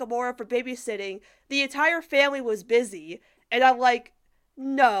 Mr. Nakamura, for babysitting. The entire family was busy. And I'm like,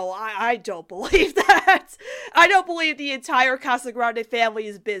 no, I don't believe that. I don't believe the entire Casagrande family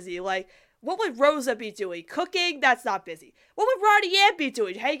is busy. Like, what would Rosa be doing? Cooking? That's not busy. What would Ronnie Ann be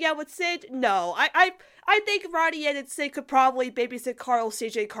doing? Hang out with Sid? No. I think Ronnie Ann and Sid could probably babysit Carl,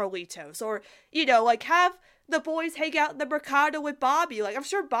 CJ, Carlitos. Or, you know, like, have the boys hang out in the Mercado with Bobby. Like, I'm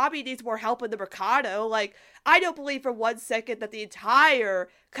sure Bobby needs more help in the Mercado. Like, I don't believe for 1 second that the entire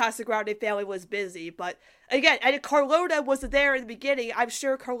Casagrande family was busy. But, again, and if Carlota was there in the beginning, I'm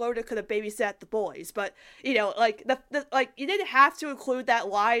sure Carlota could have babysat the boys. But, you know, like, like, you didn't have to include that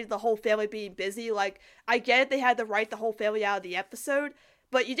line, the whole family being busy. Like, I get it, they had to write the whole family out of the episode.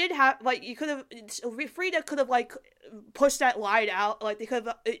 But you did have, like, you could have, Frida could have, like, pushed that line out. Like, they could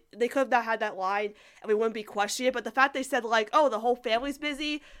have not had that line, and we wouldn't be questioning it. But the fact they said, like, oh, the whole family's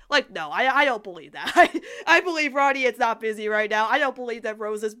busy, like, no, I don't believe that. I believe Ronnie is not busy right now. I don't believe that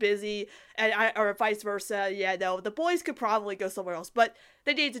Rose is busy, or vice versa. Yeah, no, the boys could probably go somewhere else, but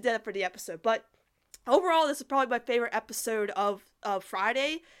they needed to do that for the episode. But overall, this is probably my favorite episode of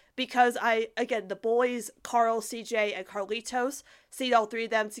Friday. Because again, the boys, Carl, CJ, and Carlitos, seeing all three of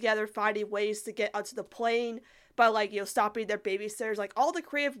them together, finding ways to get onto the plane by, like, you know, stopping their babysitters, like, all the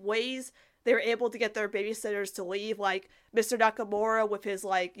creative ways they were able to get their babysitters to leave, like, Mr. Nakamura with his,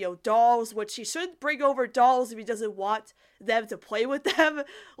 like, you know, dolls, which he shouldn't bring over dolls if he doesn't want them to play with them.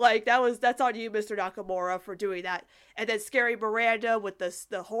 Like, that's on you, Mr. Nakamura, for doing that. And then Scary Miranda with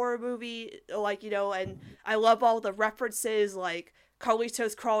the horror movie, like, you know, and I love all the references, like,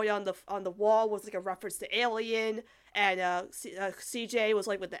 Carlitos crawling on the wall was, like, a reference to Alien, and CJ was,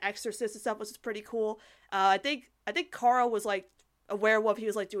 like, with the Exorcist and stuff, which is pretty cool. I think Carl was, like, a werewolf. He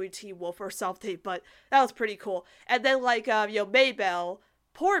was, like, doing Teen Wolf or something, but that was pretty cool. And then, like, you know, Maybelle,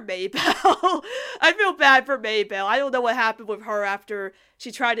 poor Maybelle. I feel bad for Maybelle. I don't know what happened with her after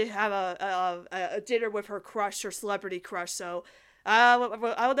she tried to have a dinner with her crush, her celebrity crush. So I don't know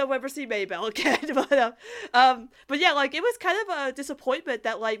if I'll ever see Maybelle again, but yeah, like, it was kind of a disappointment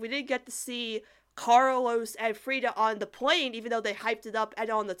that, like, we didn't get to see Carlos and Frida on the plane, even though they hyped it up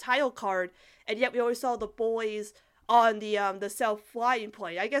and on the title card, and yet we always saw the boys on the self-flying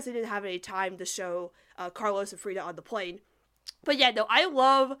plane. I guess they didn't have any time to show Carlos and Frida on the plane, but yeah, no,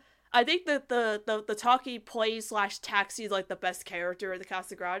 I think that the talkie plane / taxi is, like, the best character in the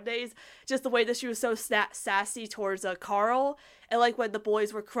Casagrandes. Just the way that she was so sassy towards Carl, and, like, when the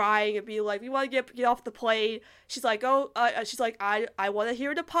boys were crying and being like, "We want to get off the plane," she's like, "Oh," she's like, "I want to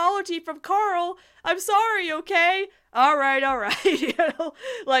hear an apology from Carl. I'm sorry, okay? All right." You know,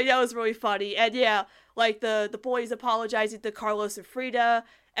 like, that was really funny. And yeah, like, the boys apologizing to Carlos and Frida.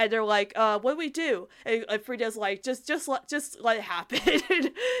 And they're like, what do we do? And Frida's like, just let it happen.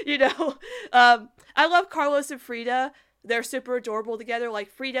 You know? I love Carlos and Frida. They're super adorable together. Like,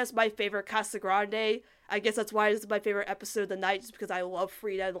 Frida's my favorite Casagrande. I guess that's why this is my favorite episode of the night, just because I love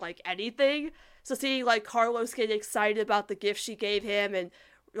Frida and, like, anything. So seeing, like, Carlos getting excited about the gift she gave him, and,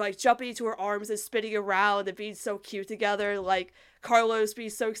 like, jumping into her arms and spinning around and being so cute together, like, Carlos being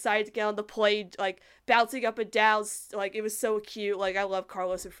so excited to get on the plane, like, bouncing up and down, like, it was so cute. Like, I love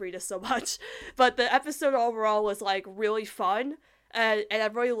Carlos and Frida so much. But the episode overall was, like, really fun, and I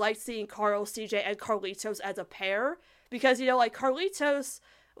really liked seeing Carl, CJ, and Carlitos as a pair, because, you know, like, Carlitos,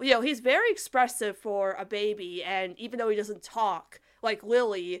 you know, he's very expressive for a baby, and even though he doesn't talk like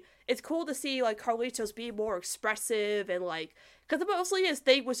Lily, it's cool to see, like, Carlitos be more expressive, and, like, because mostly his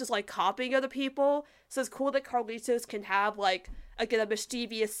thing was just, like, copying other people. So it's cool that Carlitos can have, like, again, a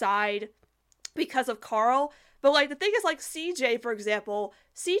mischievous side because of Carl. But, like, the thing is, like, CJ, for example,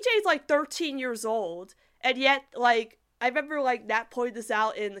 CJ's, like, 13 years old. And yet, like, I remember, like, Nat pointed this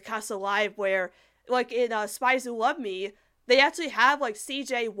out in the Casa Live where, like, in Spies Who Love Me, they actually have, like,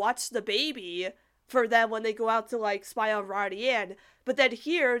 CJ watch the baby for them when they go out to, like, spy on Ronnie Ann. But then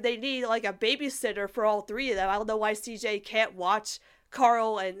here, they need, like, a babysitter for all three of them. I don't know why CJ can't watch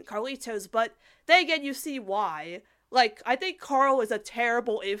Carl and Carlitos, but then again, you see why. Like, I think Carl is a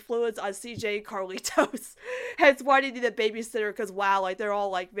terrible influence on CJ and Carlitos. Hence why they need a babysitter, because wow, like, they're all,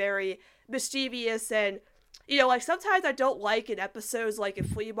 like, very mischievous, and, you know, like, sometimes I don't like in episodes, like, in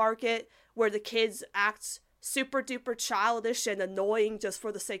Flea Market, where the kids act super duper childish and annoying just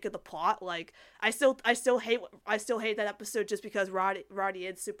for the sake of the plot. Like, I still hate that episode just because Roddy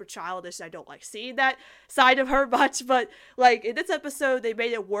is super childish, and I don't like seeing that side of her much. But like in this episode, they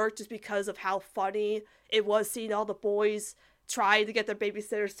made it work just because of how funny it was seeing all the boys trying to get their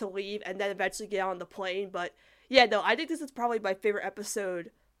babysitters to leave and then eventually get on the plane. But yeah, no, I think this is probably my favorite episode,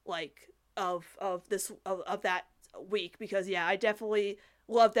 like of that week, because yeah, I definitely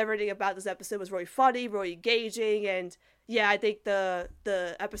loved everything about this episode. It was really funny, really engaging, and yeah, I think the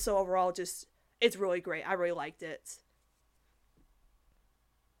episode overall just, it's really great. I really liked it.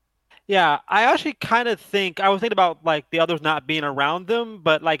 Yeah, I actually kind of think I was thinking about like the others not being around them,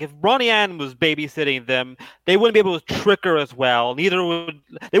 but like if Ronnie Ann was babysitting them, they wouldn't be able to trick her as well. Neither would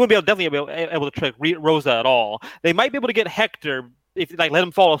they wouldn't be able, definitely able to trick Rosa at all. They might be able to get Hector if like let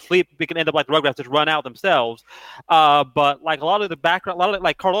him fall asleep. We can end up like the Rugrats just run out themselves. But like a lot of the background, a lot of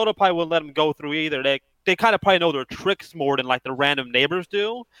like Carlotta probably wouldn't let them go through either. They kind of probably know their tricks more than like the random neighbors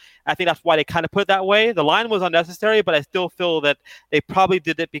do. I think that's why they kind of put it that way. The line was unnecessary, but I still feel that they probably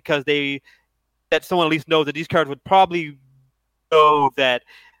did it because that someone at least knows that these characters would probably know that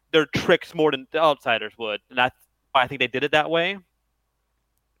their tricks more than the outsiders would, and that's why I think they did it that way.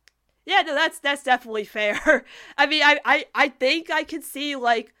 Yeah, no, that's definitely fair. I mean, I think I can see,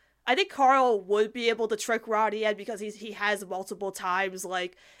 like, I think Carl would be able to trick Roddy Ed because he has multiple times.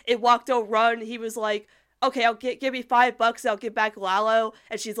 Like, in Walk Don't Run, he was like, okay, give me $5 and I'll give back Lalo.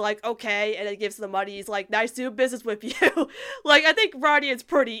 And she's like, okay, and then gives the money. He's like, nice doing business with you. Like, I think Roddy is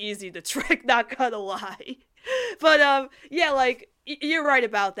pretty easy to trick, not gonna lie. But, yeah, like, you're right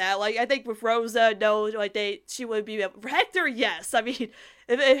about that. Like, I think with Rosa, no, like, she would be, Hector, yes. I mean,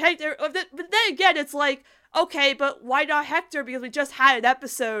 if Hector, but then again, it's like, okay, but why not Hector? Because we just had an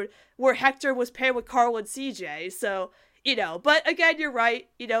episode where Hector was paired with Carl and CJ, so, you know, but again, you're right,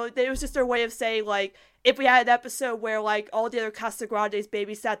 you know, it was just their way of saying, like, if we had an episode where, like, all the other Casagrandes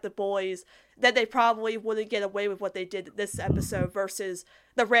babysat the boys, then they probably wouldn't get away with what they did this episode versus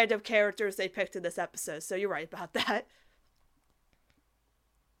the random characters they picked in this episode, so you're right about that.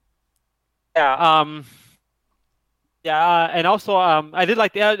 Yeah. And also, I did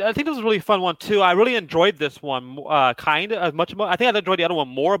like I think this was a really fun one too. I really enjoyed this one, kind of as much more. I think I enjoyed the other one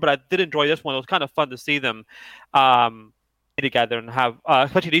more, but I did enjoy this one. It was kind of fun to see them, together and have,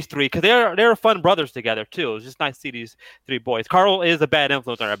 especially these three, because they're fun brothers together too. It was just nice to see these three boys. Carl is a bad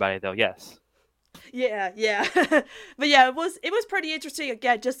influence on everybody, though. Yes. Yeah. But yeah, it was pretty interesting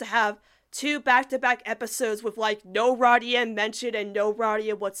again just to have two back-to-back episodes with like no Roddy Ann mentioned and no Roddy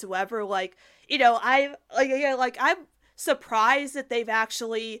Ann whatsoever. Like, you know, I'm surprised that they've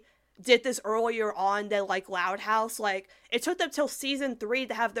actually did this earlier on than like Loud House. Like, it took them till season 3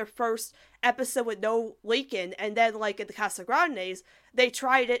 to have their first episode with no Lincoln, and then like at the Casagrandes, they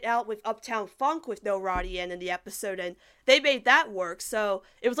tried it out with Uptown Funk with no Roddy Ann in the episode, and they made that work. So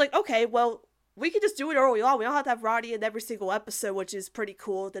it was like, okay, well, we can just do it early on. We don't have to have Roddy in every single episode, which is pretty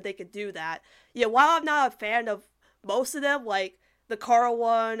cool that they could do that. Yeah, while I'm not a fan of most of them, like the Carl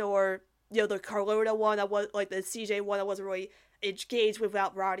one or, you know, the Carlota one, I was like the CJ one, I wasn't really engaged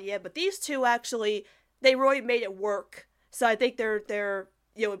without Roddy in, but these two actually, they really made it work. So I think they're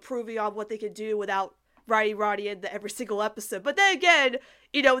you know, improving on what they can do without Roddy in every single episode. But then again,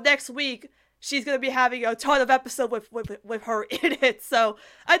 you know, next week she's going to be having a ton of episodes with her in it, so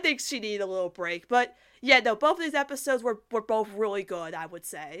I think she needed a little break. But yeah, no, both of these episodes were both really good, I would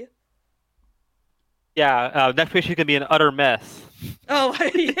say. Yeah, next week she can be an utter mess. Oh,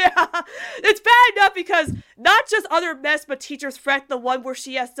 yeah. It's bad enough because not just utter mess, but Teacher's Fret, the one where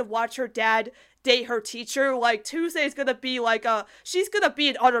she has to watch her dad date her teacher. Like, Tuesday's gonna be like she's gonna be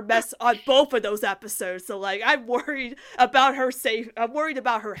an utter mess on both of those episodes. So, like, I'm worried about her I'm worried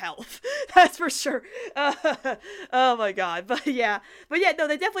about her health. That's for sure. Oh my god. But yeah, no,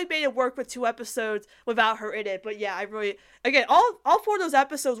 they definitely made it work with 2 episodes without her in it. But yeah, I really, again, all 4 of those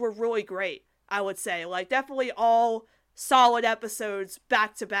episodes were really great, I would say. Like, definitely all solid episodes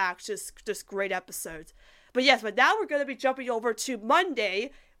back to back, just great episodes. But yes, but now we're going to be jumping over to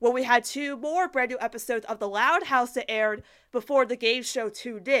Monday, where we had 2 more brand new episodes of The Loud House that aired before the game show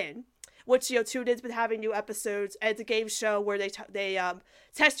Tuned In, which, you know, Tuned In's been having new episodes, and it's a game show where they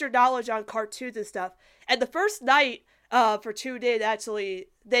test your knowledge on cartoons and stuff. And the first night for Tuned In,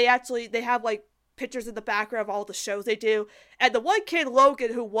 they have like pictures in the background of all the shows they do, and the one kid,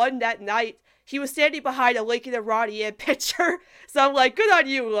 Logan, who won that night, he was standing behind a Lincoln and Ronnie Yen picture. So I'm like, good on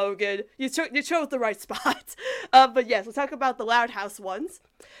you, Logan. You chose the right spot. But yes, we'll talk about the Loud House ones.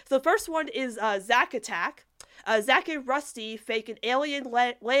 So the first one is Zack Attack. Zack and Rusty fake an alien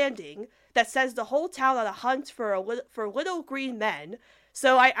landing that sends the whole town on a hunt for little green men.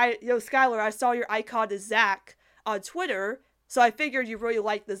 So Skylar, I saw your icon is Zack on Twitter, so I figured you really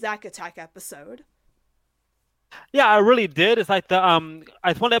liked the Zack Attack episode. Yeah, I really did. It's like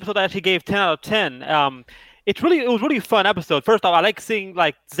it's one episode I actually gave 10 out of 10. It was really fun episode. First off, I like seeing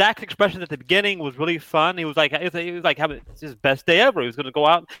like Zach's expression at the beginning was really fun. He was like having his best day ever. He was gonna go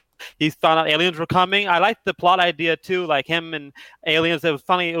out. He found out aliens were coming. I liked the plot idea too, like him and aliens. It was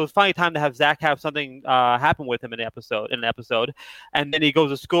funny. It was funny time to have Zach have something happen with him in the episode. And then he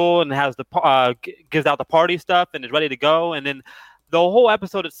goes to school and has gives out the party stuff and is ready to go. And then the whole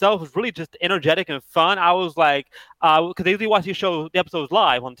episode itself was really just energetic and fun. I was like, because I usually watch the episodes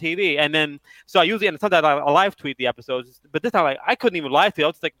live on TV, and then so I usually, and sometimes I live tweet the episodes, but this time like I couldn't even live tweet. I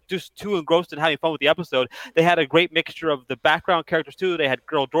was like just too engrossed in having fun with the episode. They had a great mixture of the background characters too. They had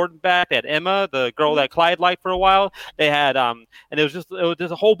girl Jordan back. They had Emma, the girl that Clyde liked for a while. They had and it was just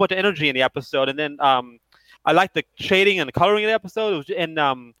a whole bunch of energy in the episode. And then I liked the shading and the coloring of the episode. It was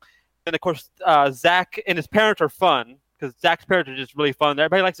and of course Zach and his parents are fun. Because Zach's parents are just really fun.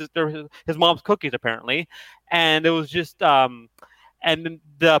 Everybody likes his mom's cookies, apparently. And it was just, and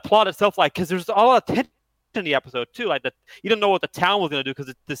the plot itself, like, because there's a lot of tension in the episode, too. Like, you don't know what the town was going to do,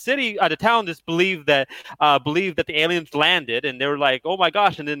 because the town just believed that the aliens landed, and they were like, oh my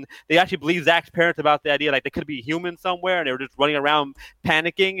gosh. And then they actually believed Zach's parents about the idea, like, they could be human somewhere, and they were just running around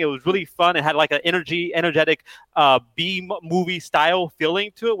panicking. It was really fun. It had, like, an energetic B-movie style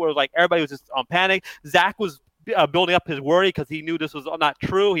feeling to it, where, like, everybody was just on panic. Zach was building up his worry because he knew this was not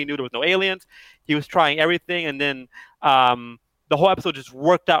true. He knew there was no aliens. He was trying everything, and then the whole episode just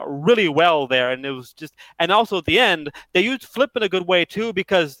worked out really well there. And it was just, and also at the end, they used Flip in a good way too,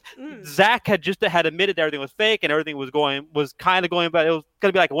 because Zach had admitted that everything was fake and everything was kind of going, but it was going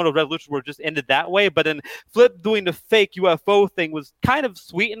to be like one of those resolutions where it just ended that way. But then Flip doing the fake UFO thing was kind of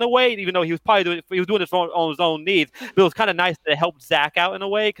sweet in a way, even though he was doing it on his own needs. But it was kind of nice to help Zach out in a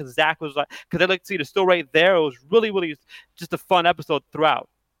way, because Zach was like, because I like to see the still right there. It was really, really just a fun episode throughout.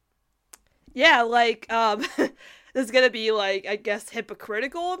 Yeah, like, this is gonna be, like, I guess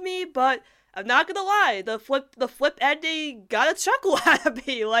hypocritical of me, but I'm not gonna lie, the flip ending got a chuckle out of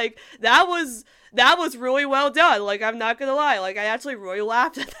me. Like, that was really well done. Like, I'm not gonna lie, like, I actually really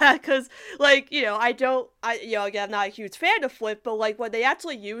laughed at that, because, like, again, I'm not a huge fan of Flip, but, like, when they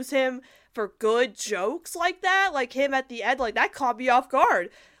actually use him for good jokes like that, like him at the end, like, that caught me off guard.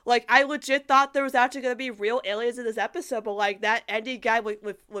 Like, I legit thought there was actually gonna be real aliens in this episode, but, like, that ending guy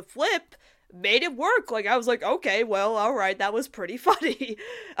with Flip made it work. Like, I was like, okay, well, all right, that was pretty funny.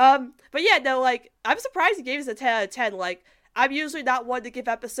 But yeah, no, like, I'm surprised he gave us a 10 out of 10. Like, I'm usually not one to give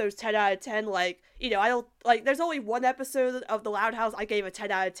episodes 10 out of 10. Like, I don't, like, there's only one episode of The Loud House I gave a 10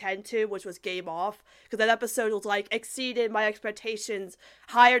 out of 10 to, which was Game Off, because that episode was, like, exceeded my expectations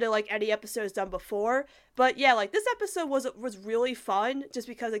higher than, like, any episodes done before. But yeah, like, this episode was really fun, just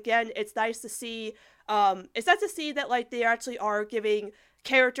because, again, it's nice to see that, like, they actually are giving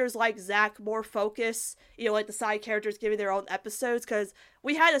characters like Zach more focus, like the side characters giving their own episodes, because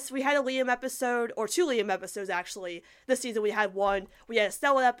we had a Liam episode, or 2 Liam episodes actually. This season we had one. We had a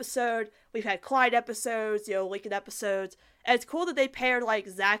Stella episode, we've had Clyde episodes, Lincoln episodes, and it's cool that they paired like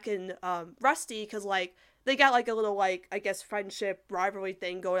Zach and Rusty, because like they got like a little like, I guess, friendship rivalry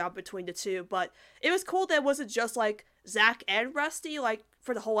thing going on between the two. But it was cool that it wasn't just like Zach and Rusty, like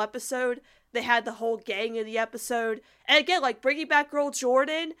for the whole episode. They had the whole gang in the episode. And again, like, bringing back girl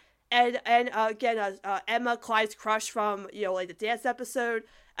Jordan and again, Emma, Clyde's crush from, like, the dance episode.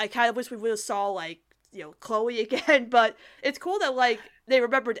 I kind of wish we would have saw, like, Chloe again. But it's cool that, like, they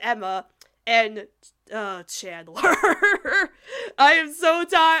remembered Emma and Chandler. I am so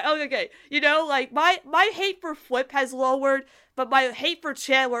tired. Okay. Like, my hate for Flip has lowered, but my hate for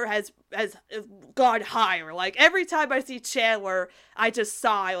Chandler has gone higher. Like, every time I see Chandler, I just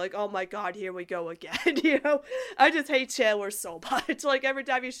sigh, like, oh my god, here we go again. I just hate Chandler so much. Like, every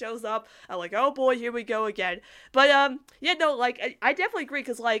time he shows up, I'm like, oh boy, here we go again. But yeah, no, like, I definitely agree,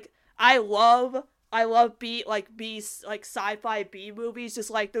 because like I love B sci-fi B movies, just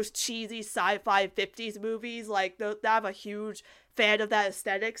like those cheesy sci-fi 50s movies. Like, I'm a huge fan of that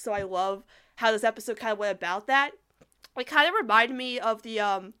aesthetic, so I love how this episode kind of went about that. It kind of reminded me of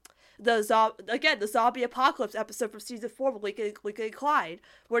the the zombie apocalypse episode from season 4 with Lincoln and Clyde,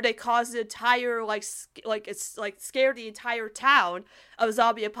 where they caused an entire scared the entire town of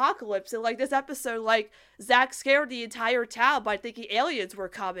zombie apocalypse. And like this episode, like Zach scared the entire town by thinking aliens were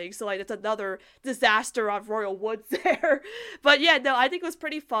coming. So like it's another disaster on Royal Woods there. But yeah, no, I think it was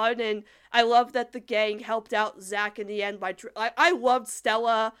pretty fun, and I love that the gang helped out Zach in the end by I loved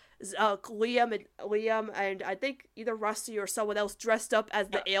Stella, Liam, and I think either Rusty or someone else dressed up as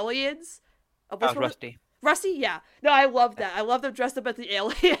the aliens. Rusty. Rusty, yeah. No, I love that. I love them dressed up as the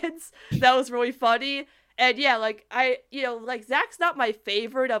aliens. That was really funny. And yeah, like Zach's not my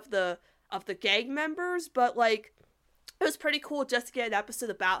favorite of the gang members, but like it was pretty cool just to get an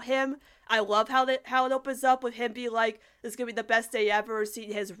episode about him. I love how it opens up with him being like, this is going to be the best day ever,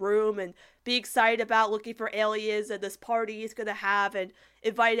 seeing his room and be excited about looking for aliens and this party he's going to have and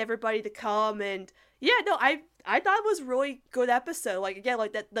invite everybody to come. And yeah, no, I thought it was a really good episode. Like, again,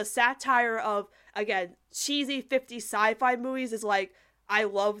 like the satire of, again, cheesy 50s sci-fi movies is like, I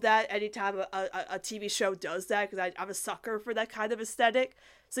love that anytime a TV show does that, because I'm a sucker for that kind of aesthetic.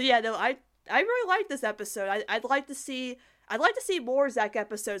 So yeah, no, I really like this episode. I'd like to see more Zach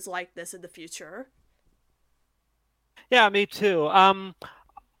episodes like this in the future. Yeah, me too.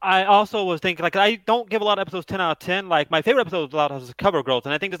 I also was thinking, like, I don't give a lot of episodes 10 out of 10. Like, my favorite episode was Cover Girls,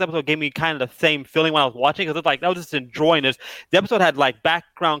 and I think this episode gave me kind of the same feeling when I was watching, because it's like I was just enjoying this. The episode had like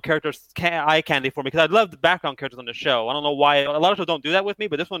background characters eye candy for me, because I love the background characters on the show. I don't know why a lot of shows don't do that with me,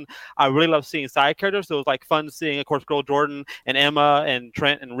 but this one I really love seeing side characters. So it was like fun seeing, of course, Girl Jordan and Emma and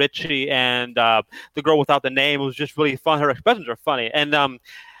Trent and Richie and the girl without the name. It was just really fun. Her expressions are funny. And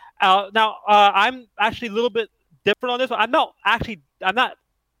now I'm actually a little bit different on this one. I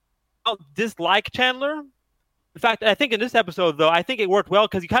don't dislike Chandler. In fact, I think in this episode, though, I think it worked well,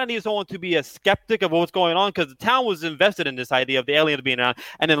 because you kind of need someone to be a skeptic of what's going on, because the town was invested in this idea of the aliens being around,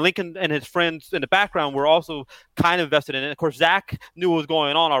 and then Lincoln and his friends in the background were also kind of invested in it. Of course, Zach knew what was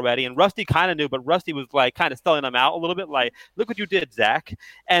going on already, and Rusty kind of knew, but Rusty was like kind of selling them out a little bit, like, look what you did, Zach.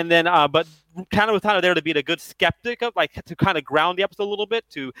 And then, but Chandler was kind of there to be the good skeptic of, like, to kind of ground the episode a little bit,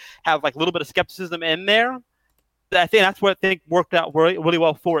 to have like a little bit of skepticism in there. I think that's what I think worked out really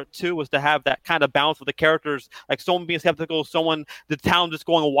well for it too, was to have that kind of balance with the characters, like someone being skeptical, the town just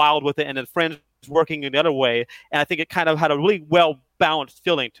going wild with it, and then friends working in the other way. And I think it kind of had a really well balanced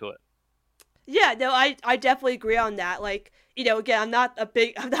feeling to it. Yeah, no, I definitely agree on that. Like, again, I'm not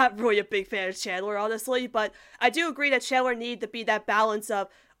really a big fan of Chandler, honestly, but I do agree that Chandler needed to be that balance of,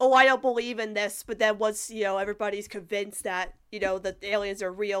 oh, I don't believe in this, but then once, everybody's convinced that, the aliens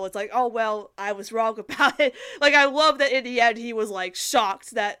are real, it's like, oh, well, I was wrong about it. Like, I love that in the end he was, like,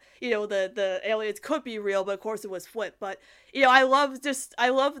 shocked that, the aliens could be real, but of course it was Flip. But, I love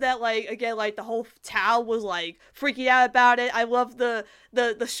that, like, again, like, the whole town was, like, freaking out about it. I love the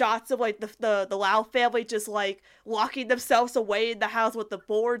shots of, like, the Lau family just, like, locking themselves away in the house with the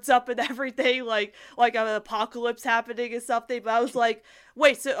boards up and everything, like an apocalypse happening or something. But I was like,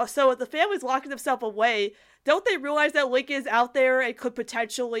 wait, so if the family's locking themselves away, don't they realize that Lincoln's out there and could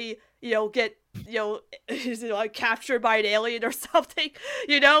potentially, get, like, captured by an alien or something?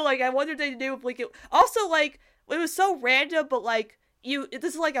 Like, I wonder if they knew if Lincoln. Also, like, it was so random, but like,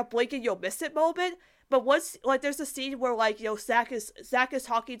 this is like a blink and you'll miss it moment. But once, like, there's a scene where, like, Zach is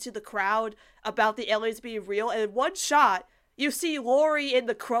talking to the crowd about the aliens being real, and in one shot, you see Lori in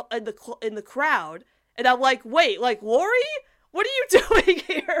the crowd, and I'm like, wait, like, Lori? What are you doing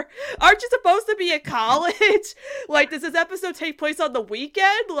here? Aren't you supposed to be at college? Like, does this episode take place on the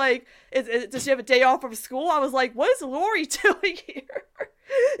weekend? Like, does she have a day off from school? I was like, what is Lori doing here?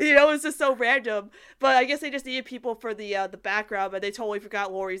 It's just so random. But I guess they just needed people for the background, but they totally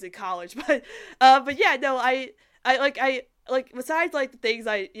forgot Lori's in college. But yeah, no, I besides, like, the things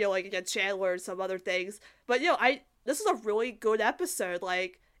like, again, Chandler and some other things. But, this is a really good episode.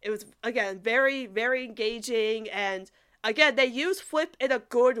 Like, it was, again, very, very engaging, and again, they use Flip in a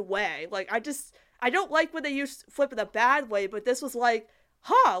good way. Like, I don't like when they use Flip in a bad way, but this was like,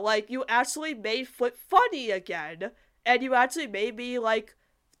 like, you actually made Flip funny again. And you actually made me, like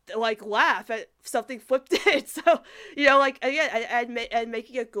laugh at something Flip did. So, like, again, and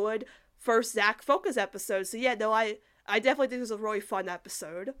making a good first Zach Focus episode. So, yeah, no, I definitely think it was a really fun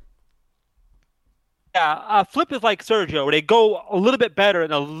episode. Yeah, Flip is like Sergio, where they go a little bit better,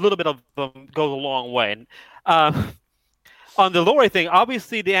 and a little bit of them goes a long way. On the Lori thing,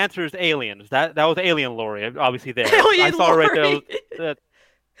 obviously the answer is aliens. That was alien Lori, obviously there. Alien I saw Lori. Right there.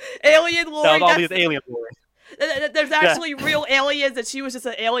 Alien Lori. That was obviously alien Lori. There's actually real aliens, and she was just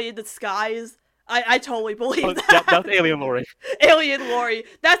an alien disguise. I totally believe that. That's alien Lori. Alien Lori.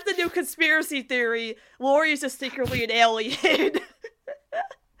 That's the new conspiracy theory. Lori is just secretly an alien.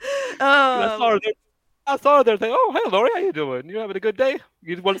 I saw her there saying, "Oh, hey, Lori, how you doing? You having a good day?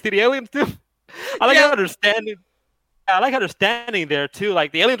 You want to see the aliens too?" I like understanding. I like understanding there too.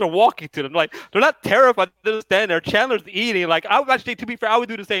 Like the aliens are walking to them, like they're not terrified. They're just standing there. Chandler's eating. Like I would actually, to be fair, I would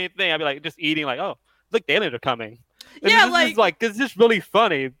do the same thing. I'd be like just eating. Like, oh, look, the aliens are coming. And it's just really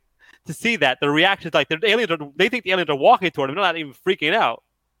funny to see that the reactions. Like they think the aliens are walking toward them. They're not even freaking out.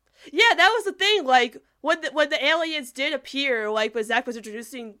 Yeah, that was the thing. Like when the aliens did appear, like when Zach was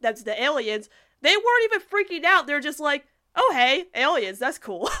introducing them to the aliens, they weren't even freaking out. They're just like, "Oh, hey, aliens, that's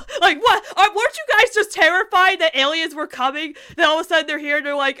cool." Like, what? Weren't you guys just terrified that aliens were coming? Then all of a sudden they're here and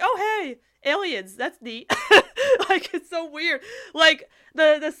they're like, "Oh, hey, aliens, that's neat." Like, it's so weird. Like,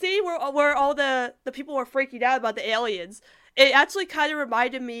 the scene where all the people were freaking out about the aliens, it actually kind of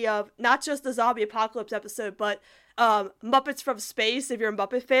reminded me of not just the zombie apocalypse episode, but Muppets from Space. If you're a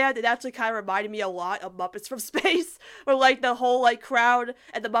Muppet fan, it actually kind of reminded me a lot of Muppets from Space, where like the whole like crowd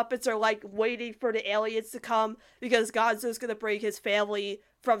and the Muppets are like waiting for the aliens to come because Gonzo's gonna bring his family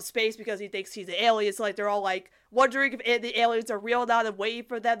from space because he thinks he's an alien. So like they're all like wondering if the aliens are real now and waiting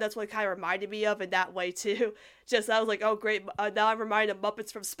for them. That's what it kind of reminded me of in that way too. Just I was like, oh great, now I'm reminded of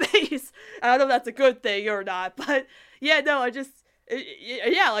Muppets from Space. I don't know if that's a good thing or not, but yeah, no,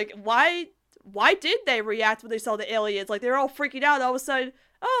 like why did they react when they saw the aliens? Like, they were all freaking out, and all of a sudden,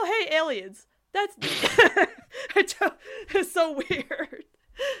 oh, hey, aliens. That's it's so weird.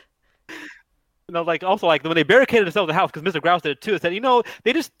 Like, also, like, when they barricaded themselves in the house, because Mr. Grouse did it too, it said,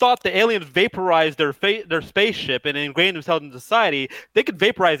 they just thought the aliens vaporized their spaceship and ingrained themselves in society. They could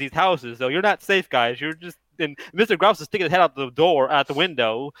vaporize these houses, though. You're not safe, guys. You're just... And Mr. Grouse is sticking his head out the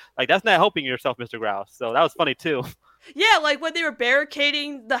window. Like, that's not helping yourself, Mr. Grouse. So that was funny, too. Yeah, like when they were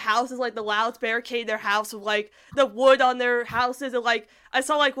barricading the houses, like the Louds barricading their house with like the wood on their houses, and like I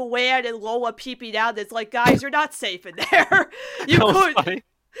saw like Luann and Lola peeping out. It's like, guys, you're not safe in there. You could.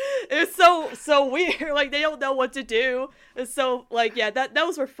 It's so weird. Like they don't know what to do. And so like yeah,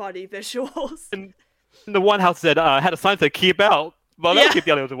 those were funny visuals. And the one house that had a sign that said "Keep out." Well, that'll keep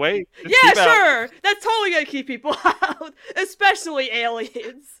the aliens away. Yeah, sure. That's totally gonna keep people out, especially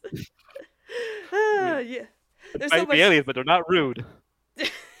aliens. Yeah. There's so much... aliens, but they're not rude.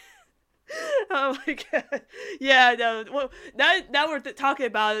 Oh my god. Yeah, no. Well, now we're talking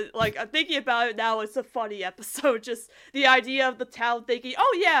about it. Like, I'm thinking about it now. It's a funny episode. Just the idea of the town thinking,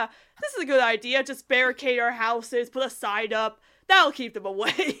 oh yeah, this is a good idea. Just barricade our houses, put a sign up. That'll keep them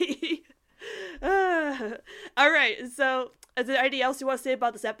away. All right. So, is there anything else you want to say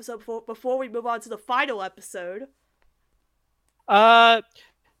about this episode before we move on to the final episode?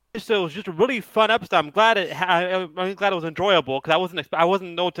 So it was just a really fun episode. I'm glad it was enjoyable because I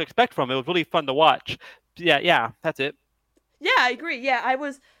wasn't know what to expect from it. It was really fun to watch. Yeah, that's it. Yeah, I agree. Yeah, I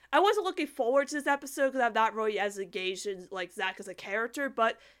wasn't looking forward to this episode because I'm not really as engaged in like Zach as a character,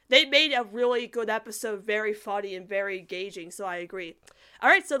 but they made a really good episode, very funny and very engaging. So I agree. All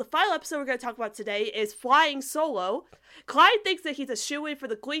right, so the final episode we're going to talk about today is Flying Solo. Clyde thinks that he's a shoo-in for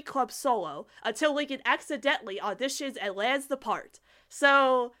the Glee Club solo until Lincoln accidentally auditions and lands the part.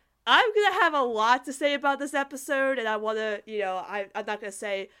 So I'm going to have a lot to say about this episode, and I want to, I'm not going to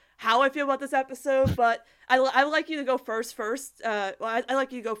say how I feel about this episode, but I would like you to go first. I'd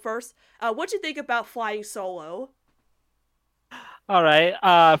like you to go first. What'd you think about Flying Solo? All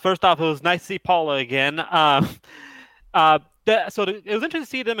right. First off, it was nice to see Paula again. It was interesting to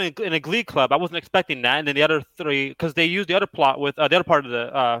see them in a Glee Club. I wasn't expecting that. And then the other three, because they used the other plot with the other part of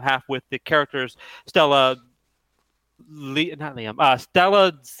the half with the characters Stella,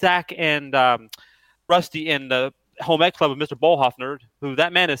 Stella, Zach, and Rusty in the home ec club with Mr. Bolhoffner, who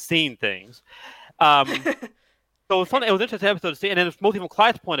that man has seen things. So it was fun. It was an interesting episode to see, and then it's mostly from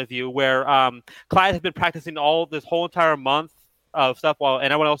Clyde's point of view, where Clyde has been practicing this whole entire month of stuff and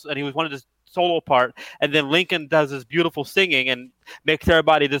everyone else, and he was wanted his solo part, and then Lincoln does this beautiful singing and makes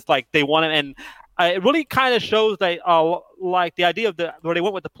everybody just like they want him, and it really kind of shows that like the idea of where they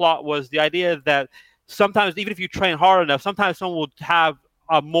went with the plot was the idea that sometimes even if you train hard enough, sometimes someone will have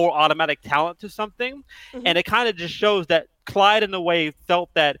a more automatic talent to something, and it kind of just shows that Clyde in a way felt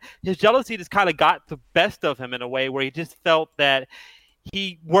that his jealousy just kind of got the best of him in a way where he just felt that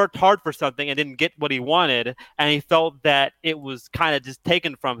he worked hard for something and didn't get what he wanted, and he felt that it was kind of just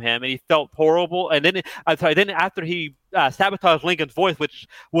taken from him, and he felt horrible. And then, then after he sabotaged Lincoln's voice, which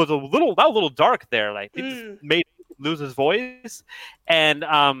was a little dark there, like it just made him lose his voice, and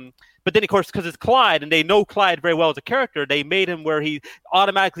but then, of course, because it's Clyde, and they know Clyde very well as a character, they made him where he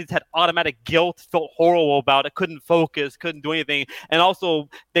automatically had automatic guilt, felt horrible about it, couldn't focus, couldn't do anything. And also,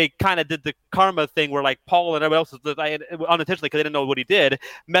 they kind of did the karma thing where, like, Paul and everyone else, unintentionally, because they didn't know what he did,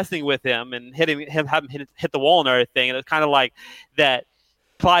 messing with him and having him hit the wall and everything. And it's kind of like that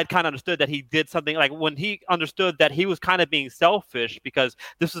Clyde kind of understood that he did something, like when he understood that he was kind of being selfish because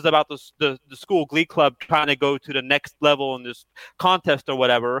this is about the school glee club trying to go to the next level in this contest or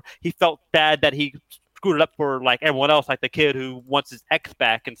whatever. He felt bad that he screwed it up for like everyone else, like the kid who wants his ex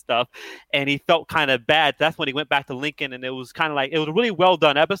back and stuff, and he felt kind of bad. That's when he went back to Lincoln, and it was kind of like, it was a really well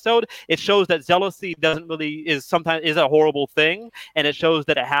done episode. It shows that jealousy sometimes is a horrible thing, and it shows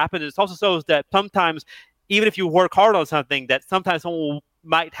that it happens. It also shows that sometimes, even if you work hard on something, that sometimes someone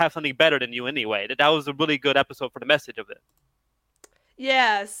might have something better than you anyway. That was a really good episode for the message of it.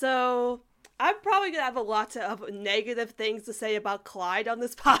 Yeah, so I'm probably going to have a lot of negative things to say about Clyde on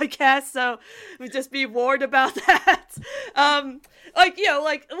this podcast, so just be warned about that. Like, you know,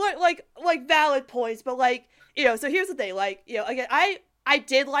 like valid points, but like, you know, so here's the thing, like, you know, again, I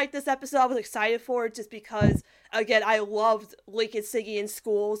did like this episode. I was excited for it just because, again, I loved Lincoln singing in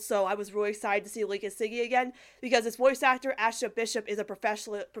school, so I was really excited to see Lincoln singing again, because his voice actor, Asha Bishop, is a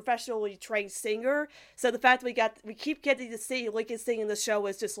professionally trained singer, so the fact that we keep getting to see Lincoln sing in the show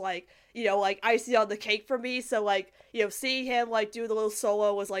is just like, you know, like icing on the cake for me. So like, you know, seeing him like do the little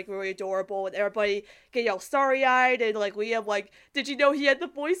solo was like really adorable, and everybody getting all starry-eyed, and like Liam like, did you know he had the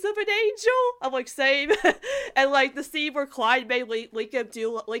voice of an angel? I'm like, same. And like the scene where Clyde made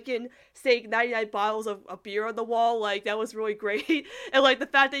Lincoln saying 99 bottles of beer on the wall, like that was really great. And like the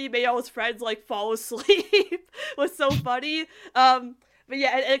fact that he made all his friends like fall asleep was so funny. But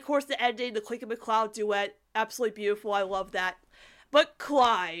yeah, and of course the ending, the Clink and McCloud duet, absolutely beautiful. I love that. But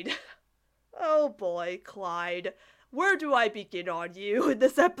Clyde, oh boy, Clyde, where do I begin on you in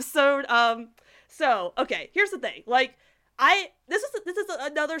this episode? So okay, here's the thing. Like, this is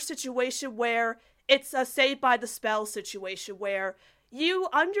another situation where it's a Saved by the Spell situation where you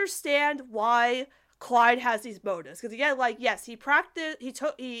understand why Clyde has these motives. Because again, like, yes, he spent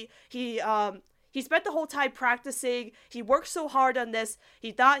the whole time practicing. He worked so hard on this.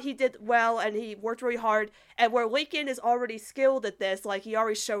 He thought he did well, and he worked really hard. And where Lincoln is already skilled at this, like, he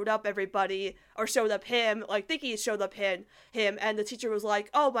already showed up him, like, thinking he showed up him, and the teacher was like,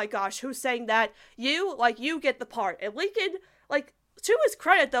 oh my gosh, who's saying that? You get the part. And Lincoln, like, to his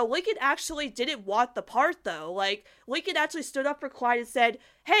credit, though, Lincoln actually didn't want the part, though. Like, Lincoln actually stood up for Clyde and said,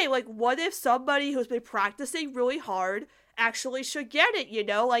 hey, like, what if somebody who's been practicing really hard actually should get it, you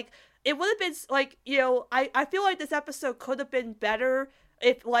know? Like, it would have been, like, you know, I feel like this episode could have been better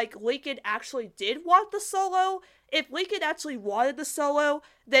if, like, Lincoln actually did want the solo. If Lincoln actually wanted the solo,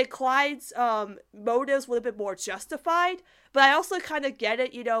 then Clyde's motives would have been more justified. But I also kind of get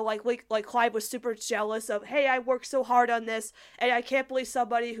it, you know, like Clyde was super jealous of, hey, I worked so hard on this, and I can't believe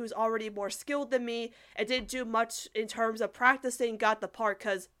somebody who's already more skilled than me and didn't do much in terms of practicing got the part,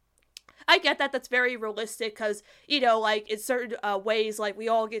 because I get that that's very realistic, because, you know, like, in certain ways, like, we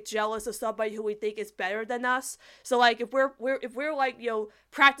all get jealous of somebody who we think is better than us. So, like, if we're like, you know,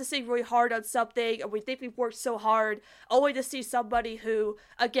 practicing really hard on something, and we think we've worked so hard, only to see somebody who,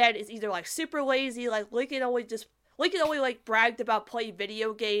 again, is either, like, super lazy, like, Lincoln only, like, bragged about playing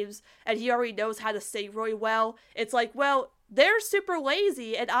video games, and he already knows how to sing really well. It's like, well, they're super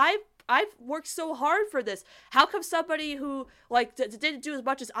lazy, and I've worked so hard for this. How come somebody who, like, didn't do as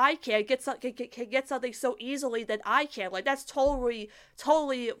much as I can get something so easily that I can? Like, that's totally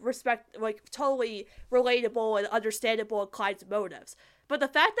relatable and understandable in Clyde's motives. But the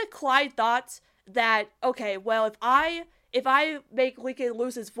fact that Clyde thought that, okay, well, if I make Lincoln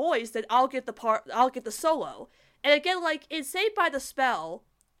lose his voice, then I'll get the solo. And again, like, in Saved by the Spell,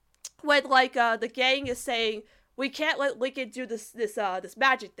 when, like, the gang is saying, we can't let Lincoln do this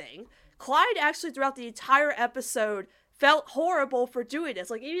magic thing, Clyde actually throughout the entire episode felt horrible for doing this.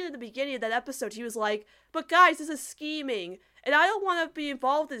 Like, even in the beginning of that episode, he was like, but guys, this is scheming, and I don't want to be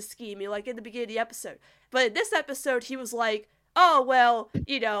involved in scheming, like, in the beginning of the episode. But in this episode, he was like, oh, well,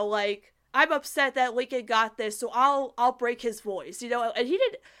 you know, like, I'm upset that Lincoln got this, so I'll break his voice, you know. And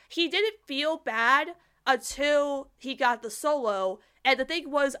he didn't feel bad until he got the solo. And the thing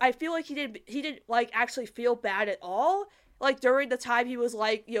was, I feel like he didn't like actually feel bad at all. Like, during the time he was,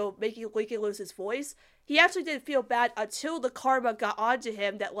 like, you know, making Lincoln lose his voice, he actually didn't feel bad until the karma got onto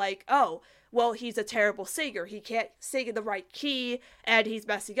him that, like, oh, well, he's a terrible singer. He can't sing in the right key, and he's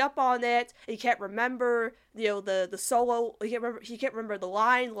messing up on it. He can't remember, you know, the solo. He can't remember the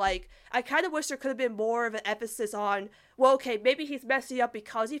line. Like, I kind of wish there could have been more of an emphasis on, well, okay, maybe he's messing up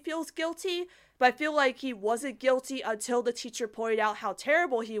because he feels guilty, but I feel like he wasn't guilty until the teacher pointed out how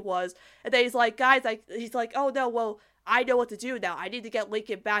terrible he was. And then he's like, guys, he's like, oh no, well, I know what to do now. I need to get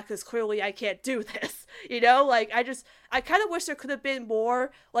Lincoln back because clearly I can't do this. You know, like, I kind of wish there could have been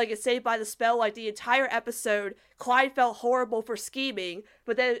more, like, it's Saved by the Spell, like, the entire episode, Clyde felt horrible for scheming,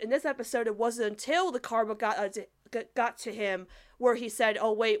 but then in this episode, it wasn't until the karma got got to him where he said,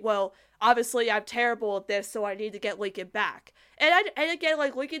 oh wait, well, obviously I'm terrible at this, so I need to get Lincoln back. And again,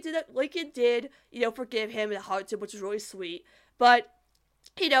 like, Lincoln did, forgive him and hugged him, which was really sweet. But,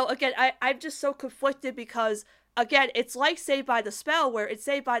 again, I'm just so conflicted because, again, it's like Saved by the Spell, where it's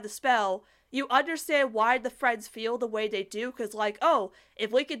Saved by the Spell, you understand why the friends feel the way they do, because, like, oh,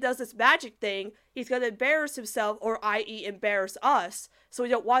 if Lincoln does this magic thing, he's going to embarrass himself, or i.e. embarrass us, so we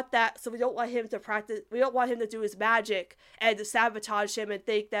don't want that, so we don't want him to practice, we don't want him to do his magic, and to sabotage him and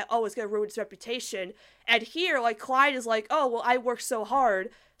think that, oh, it's going to ruin his reputation. And here, like, Clyde is like, oh, well, I worked so hard,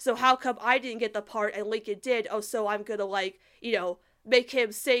 so how come I didn't get the part and Lincoln did? Oh, so I'm going to, like, make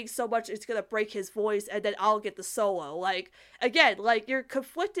him sing so much it's gonna break his voice, and then I'll get the solo. Like, again, like, you're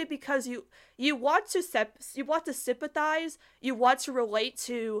conflicted because you want to sympathize, you want to relate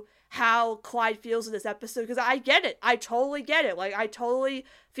to how Clyde feels in this episode, because I get it, I totally get it, like, I totally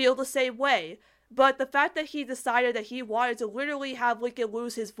feel the same way. But the fact that he decided that he wanted to literally have Lincoln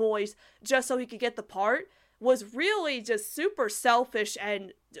lose his voice just so he could get the part was really just super selfish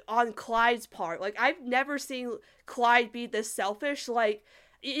and on Clyde's part. Like, I've never seen Clyde be this selfish. Like,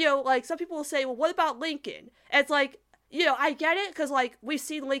 like, some people will say, well, what about Lincoln? And it's like, I get it, because, like, we've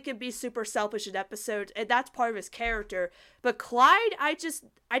seen Lincoln be super selfish in episodes, and that's part of his character. But Clyde, I just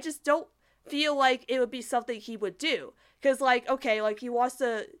don't feel like it would be something he would do. Because, like, okay, like, he wants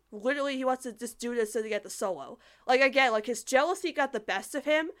to just do this so to get the solo. Like, again, like, his jealousy got the best of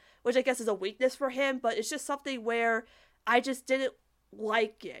him, which I guess is a weakness for him, but it's just something where I just didn't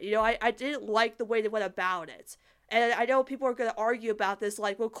like it. I didn't like the way they went about it. And I know people are going to argue about this,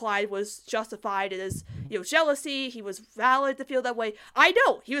 like, well, Clyde was justified in his, jealousy, he was valid to feel that way. I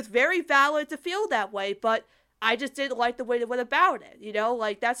know, he was very valid to feel that way, but I just didn't like the way they went about it,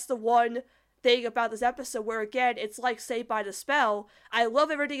 Like, that's the one thing about this episode where, again, it's like Saved by the Spell. I love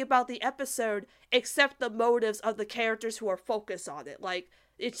everything about the episode except the motives of the characters who are focused on it. Like,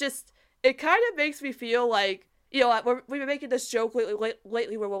 it kind of makes me feel like, we've been making this joke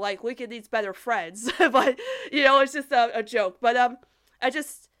lately where we're like, Lincoln needs better friends, but, it's just a joke. But, I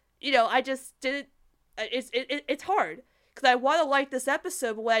just didn't, it's hard, because I want to like this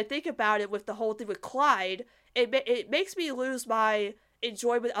episode, but when I think about it with the whole thing with Clyde, it makes me lose my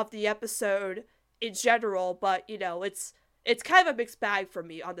enjoyment of the episode in general, but, it's kind of a mixed bag for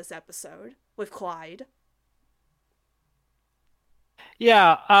me on this episode with Clyde.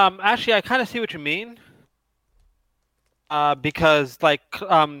 Yeah, actually, I kind of see what you mean. Because, like,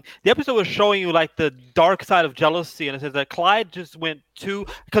 the episode was showing you, like, the dark side of jealousy, and it says that Clyde just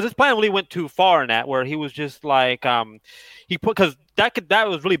because his plan really went too far in that, where he was just, like, because that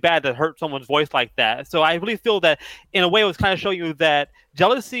was really bad to hurt someone's voice like that. So I really feel that, in a way, it was kind of showing you that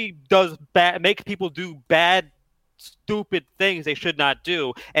jealousy does make people do bad, stupid things they should not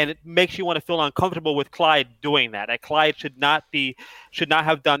do, and it makes you want to feel uncomfortable with Clyde doing that. That Clyde should not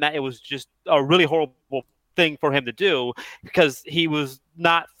have done that. It was just a really horrible thing for him to do, because he was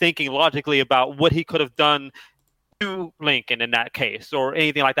not thinking logically about what he could have done to Lincoln in that case or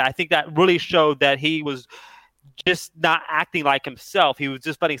anything like that. I think that really showed that he was just not acting like himself. He was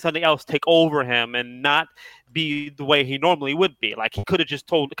just letting something else take over him and not be the way he normally would be. Like, he could have just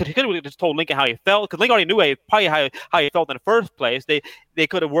told Lincoln how he felt, because Lincoln already knew probably how he felt in the first place. They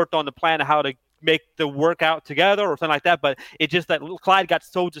could have worked on the plan of how to make the workout together or something like that, but it just that Clyde got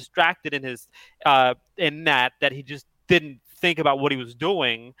so distracted in his in that he just didn't think about what he was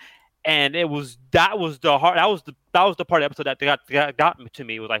doing, and that was the part of the episode that got to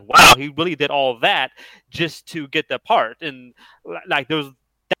me. It was like, wow, he really did all that just to get the part, and like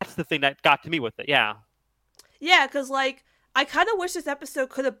that's the thing that got to me with it. Yeah, because, like, I kind of wish this episode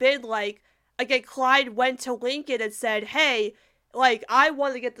could have been like, again, Clyde went to Lincoln and said, hey, like, I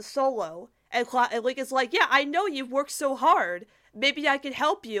want to get the solo. And Lincoln's like, yeah, I know you've worked so hard. Maybe I can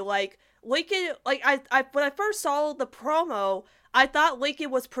help you. Like, Lincoln, like, I when I first saw the promo, I thought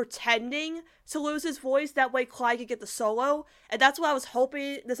Lincoln was pretending to lose his voice. That way Clyde could get the solo. And that's what I was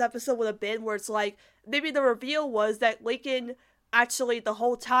hoping this episode would have been, where it's like, maybe the reveal was that Lincoln actually the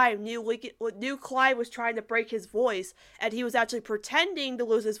whole time knew Clyde was trying to break his voice, and he was actually pretending to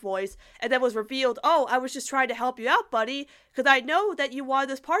lose his voice, and then was revealed, oh, I was just trying to help you out, buddy, because I know that you wanted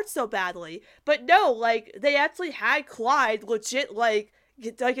this part so badly. But no, like, they actually had Clyde legit, like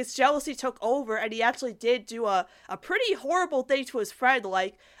his jealousy took over, and he actually did do a pretty horrible thing to his friend.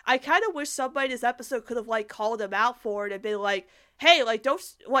 Like, I kind of wish somebody in this episode could have, like, called him out for it and been like, hey, like, don't,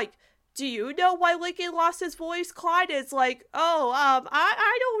 like, do you know why Lincoln lost his voice, Clyde? It's like, oh,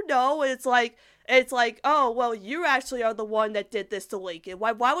 I don't know. It's like, oh, well, you actually are the one that did this to Lincoln.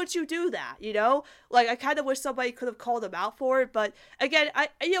 Why would you do that? You know, like, I kind of wish somebody could have called him out for it. But again,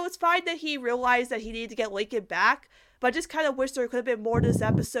 it's fine that he realized that he needed to get Lincoln back. But I just kind of wish there could have been more to this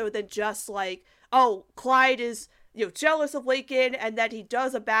episode than just like, oh, Clyde is, jealous of Lincoln, and then he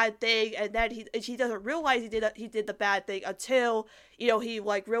does a bad thing, and then he doesn't realize he did the bad thing until, he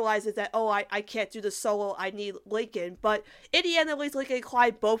like realizes that, oh, I can't do the solo, I need Lincoln. But in the end, at least Lincoln and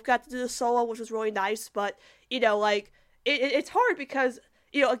Clyde both got to do the solo, which was really nice. But like it's hard because,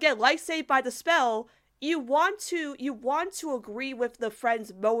 again, like Saved by the Spell, you want to agree with the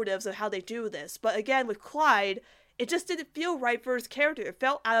friends' motives of how they do this. But again, with Clyde, it just didn't feel right for his character. It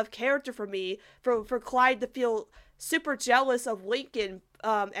felt out of character for me, for Clyde to feel super jealous of Lincoln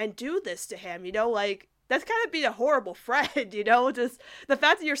and do this to him, like, that's kind of being a horrible friend, just the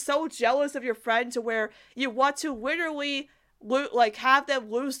fact that you're so jealous of your friend to where you want to literally, like, have them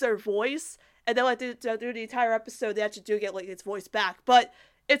lose their voice, and then, like, through the entire episode, they actually do get, like, its voice back. But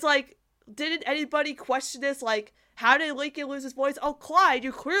it's like, didn't anybody question this, like, how did Lincoln lose his voice? Oh, Clyde,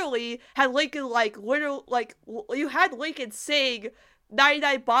 you clearly had Lincoln, like, literally, like, you had Lincoln sing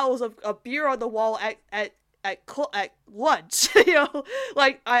 99 bottles of beer on the wall at lunch,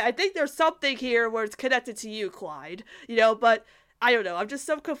 like, I think there's something here where it's connected to you, Clyde, but I don't know, I'm just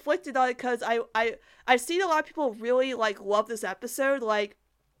so conflicted on it, because I've seen a lot of people really, like, love this episode. Like,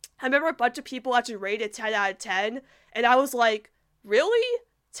 I remember a bunch of people actually rated 10 out of 10, and I was like, really?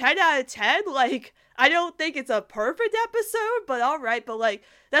 10 out of 10? Like, I don't think it's a perfect episode, but alright. But, like,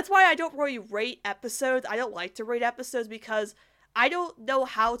 that's why I don't really rate episodes. I don't like to rate episodes, because I don't know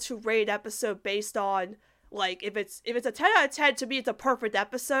how to rate an episode based on, like, if it's a 10 out of 10, to me it's a perfect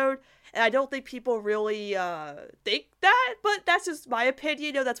episode, and I don't think people really think that, but that's just my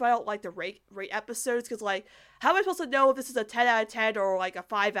opinion. That's why I don't like to rate episodes, because, like, how am I supposed to know if this is a 10 out of 10 or, like, a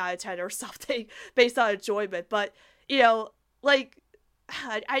 5 out of 10 or something based on enjoyment? But, like,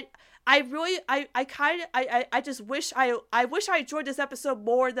 I just wish I enjoyed this episode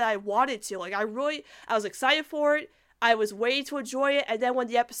more than I wanted to. Like, I was excited for it, I was waiting to enjoy it, and then when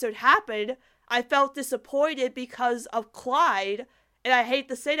the episode happened, I felt disappointed because of Clyde, and I hate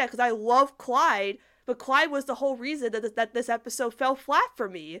to say that because I love Clyde, but Clyde was the whole reason that this episode fell flat for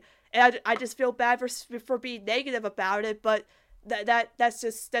me, and I just feel bad for being negative about it. But that's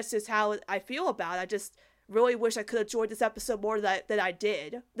just how I feel about it. I just really wish I could have enjoyed this episode more than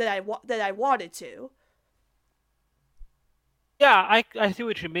I wanted to. Yeah, I see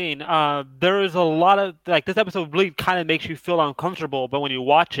what you mean. There is a lot of, like, this episode really kind of makes you feel uncomfortable, but when you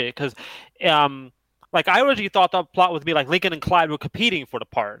watch it, because, like, I originally thought the plot would be like Lincoln and Clyde were competing for the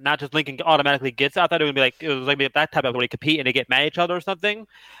part, not just Lincoln automatically gets out. I thought it would be like, it was like that type of where they compete and they get mad at each other or something.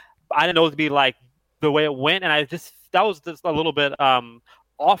 I didn't know it would be like the way it went, and that was just a little bit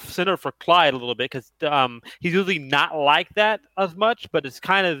off center for Clyde a little bit, because he's usually not like that as much, but it's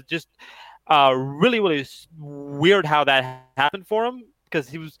kind of just really, really weird how that happened for him, because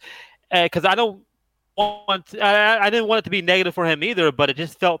he was, because I didn't want it to be negative for him either, but it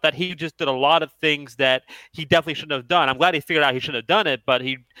just felt that he just did a lot of things that he definitely shouldn't have done. I'm glad he figured out he shouldn't have done it, but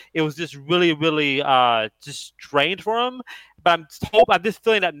it was just really, really just strange for him. But I'm just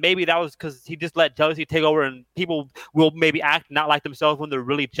feeling that maybe that was because he just let jealousy take over, and people will maybe act not like themselves when they're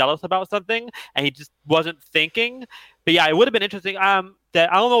really jealous about something, and he just wasn't thinking. But yeah, it would have been interesting.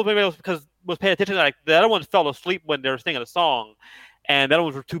 That I don't know if maybe it was because was paying attention. Like, the other ones fell asleep when they were singing a song, and the other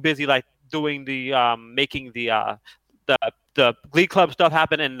ones were too busy, like, doing the making the Glee Club stuff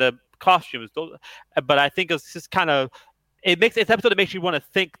happen and the costumes. But I think it's just kind of it's an episode that makes you want to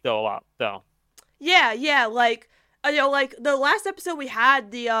think though a lot though. Yeah, like, like the last episode we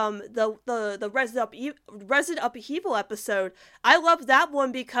had, the Resident Upheaval episode. I loved that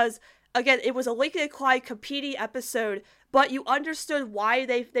one because, again, it was a Lincoln and Clyde competing episode, but you understood why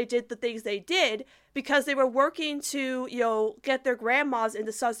they did the things they did, because they were working to, get their grandmas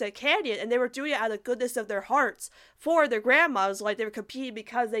into Sunset Canyon, and they were doing it out of the goodness of their hearts for their grandmas. Like, they were competing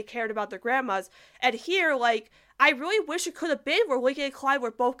because they cared about their grandmas. And here, like, I really wish it could have been where Lincoln and Clyde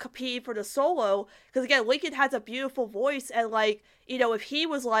were both competing for the solo, because, again, Lincoln has a beautiful voice, and, like, if he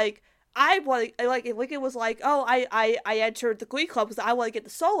was like, if Lincoln was like, oh, I entered the Glee Club because I want to get the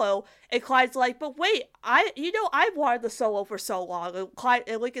solo, and Clyde's like, but wait, I've wanted the solo for so long,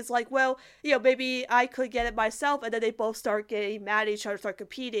 and Lincoln's like, well, maybe I could get it myself, and then they both start getting mad at each other, start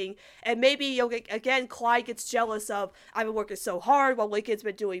competing, and maybe, again, Clyde gets jealous of, I've been working so hard while Lincoln's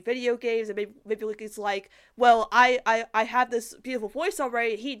been doing video games, and maybe Lincoln's like, well, I have this beautiful voice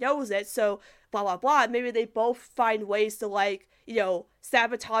already, he knows it, so blah, blah, blah. Maybe they both find ways to, like,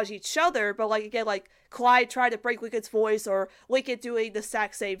 sabotage each other, but like again, like Clyde tried to break Lincoln's voice, or Lincoln doing the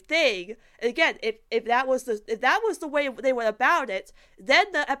exact same thing. And again, if that was the way they went about it, then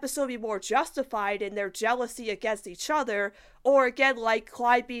the episode would be more justified in their jealousy against each other. Or again, like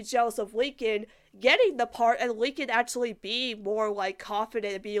Clyde being jealous of Lincoln getting the part, and Lincoln actually being more like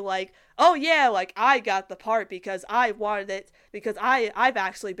confident and be like, oh yeah, like I got the part because I wanted it, because I've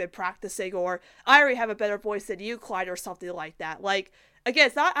actually been practicing, or I already have a better voice than you, Clyde, or something like that. Like, again,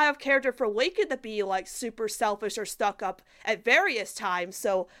 it's not out of character for Lincoln to be like super selfish or stuck up at various times,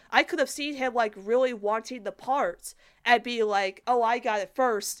 so I could have seen him like really wanting the parts and be like, oh, I got it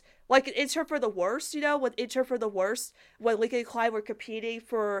first. Like in Intern for the Worst, when Intern for the Worst, when Lincoln and Clyde were competing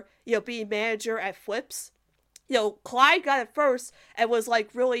for, being manager at Flips, Clyde got it first and was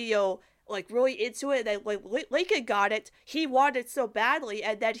like really, like really into it, and then like Lincoln got it, he wanted it so badly,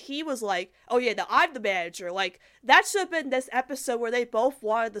 and then he was like, oh yeah, no, I'm the manager. Like, that should have been this episode where they both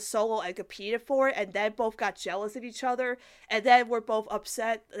wanted the solo and competed for it, and then both got jealous of each other, and then were both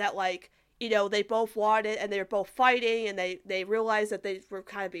upset that like, they both wanted it, and they were both fighting, and they realized that they were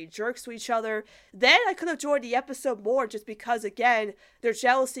kind of being jerks to each other. Then I could have enjoyed the episode more, just because, again, their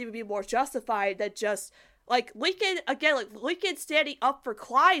jealousy would be more justified than just, like, Lincoln standing up for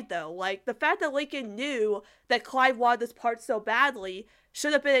Clyde, though. Like, the fact that Lincoln knew that Clyde wanted this part so badly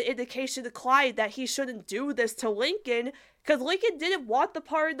should have been an indication to Clyde that he shouldn't do this to Lincoln, because Lincoln didn't want the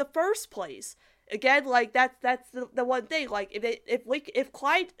part in the first place. Again, like, that's the one thing. Like, if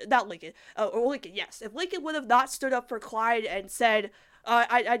Clyde, not Lincoln, or Lincoln, yes, if Lincoln would have not stood up for Clyde and said,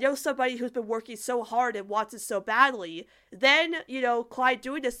 I know somebody who's been working so hard and wants it so badly, then, Clyde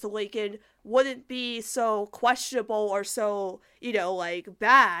doing this to Lincoln wouldn't be so questionable or so, like,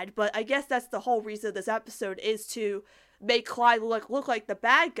 bad. But I guess that's the whole reason of this episode, is to make Clyde look like the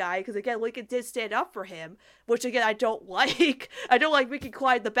bad guy, because again, Lincoln did stand up for him, which again, I don't like. I don't like making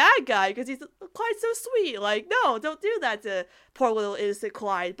Clyde the bad guy, because Clyde's so sweet. Like, no, don't do that to poor little innocent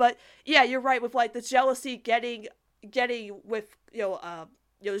Clyde. But yeah, you're right with like the jealousy getting with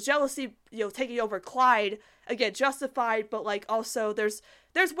jealousy taking over Clyde, again, justified, but like also there's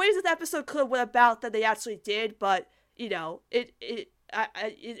ways that the episode could have went about that they actually did, but it's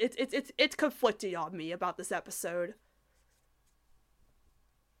conflicting on me about this episode.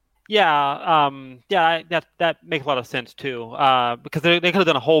 Yeah, that makes a lot of sense too. Because they could have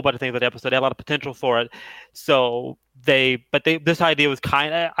done a whole bunch of things with the episode. They had a lot of potential for it. So this idea was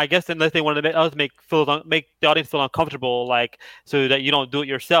kind of, I guess, unless they wanted to make the audience feel uncomfortable, like, so that you don't do it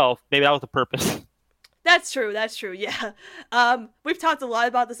yourself. Maybe that was the purpose. That's true. Yeah. We've talked a lot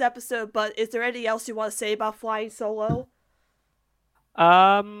about this episode, but is there anything else you want to say about Flying Solo?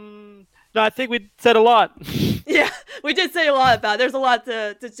 No, I think we said a lot. Yeah, we did say a lot about it. There's a lot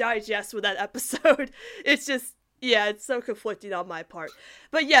to digest with that episode. It's just, yeah, it's so conflicting on my part.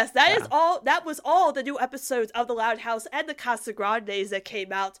 But yes, that was all the new episodes of The Loud House and the Casa Grandes that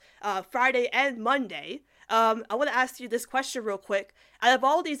came out Friday and Monday. I want to ask you this question real quick. Out of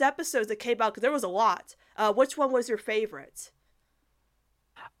all these episodes that came out, because there was a lot, which one was your favorite?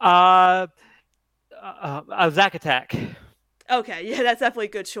 Zack Attack. Okay, yeah, that's definitely a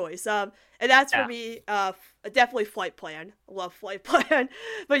good choice. And that's for me, definitely Flight Plan. I love Flight Plan.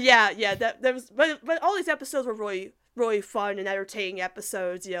 But yeah, but all these episodes were really, really fun and entertaining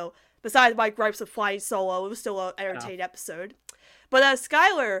episodes. Besides my gripes of Flying Solo, it was still an entertaining episode. But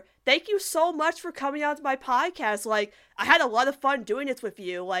Skylar, thank you so much for coming on to my podcast. Like, I had a lot of fun doing this with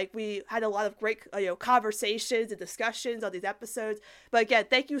you. Like, we had a lot of great, conversations and discussions on these episodes. But again,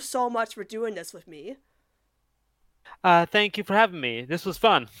 thank you so much for doing this with me. Thank you for having me. This was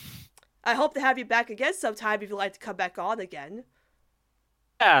fun. I hope to have you back again sometime if you'd like to come back on again.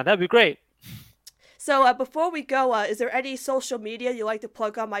 Yeah, that'd be great. So before we go, is there any social media you'd like to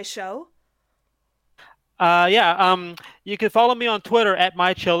plug on my show? You can follow me on Twitter at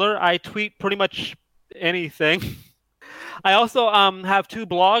MyChiller. I tweet pretty much anything. I also have two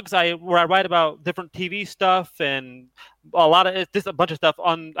blogs where I write about different TV stuff and just a bunch of stuff.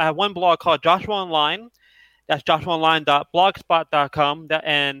 I have one blog called Joshua Online. That's joshuaonline.blogspot.com,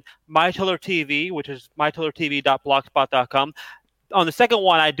 and MyChiller TV, which is mychillertv.blogspot.com. On the second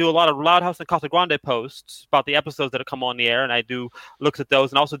one, I do a lot of Loud House and Casa Grande posts about the episodes that have come on the air, and I do looks at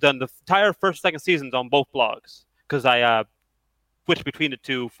those, and also done the entire first, second seasons on both blogs, because I switch between the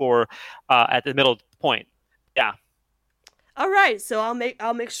two for at the middle point. Yeah. All right, so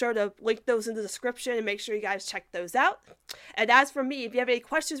I'll make sure to link those in the description and make sure you guys check those out. And as for me, if you have any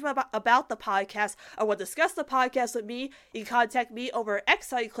questions about the podcast or want to discuss the podcast with me, you can contact me over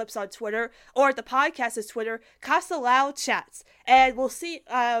 @ExileClips on Twitter or the podcast's Twitter, Casa Loud Chats. And we'll see.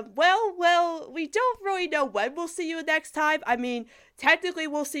 Well, we don't really know when we'll see you next time. I mean, technically,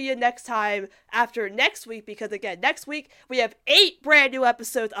 we'll see you next time after next week because, again, next week we have 8 brand new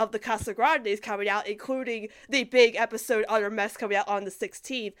episodes of the Casa Grandes coming out, including the big episode Utter Mess coming out on the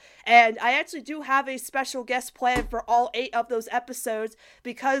 16th. And I actually do have a special guest planned for all 8 of those episodes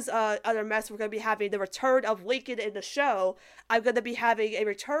because Utter Mess, we're going to be having the return of Lincoln in the show. I'm going to be having a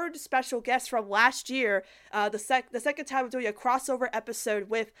returned special guest from last year. The second time I'm doing a crossover episode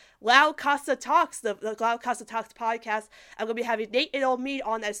with Loud Casa Talks, the Loud Casa Talks podcast. I'm going to be having Nate and Omid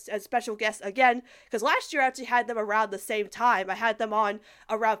on as special guests again, because last year I actually had them around the same time. I had them on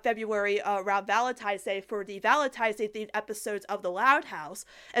around February, around Valentine's Day for the Valentine's Day themed episodes of The Loud House.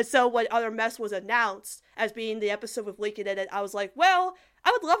 And so when Utter Mess was announced as being the episode with Lincoln in it, I was like, well,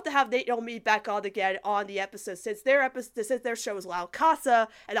 I would love to have Nate and Omid back on again on the episode since their show is Loud Casa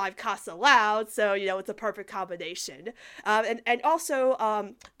and I'm Casa Loud, so it's a perfect combination. And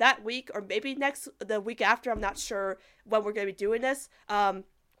also that week or maybe the week after, I'm not sure when we're going to be doing this.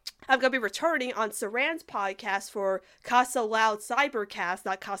 I'm going to be returning on Saran's podcast for Casa Loud Cybercast,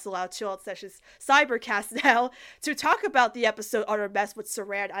 not Casa Loud Chill Out Sessions, Cybercast now, to talk about the episode Utter Mess with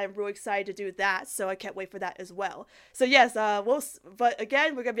Saran. I am really excited to do that, so I can't wait for that as well. So yes, but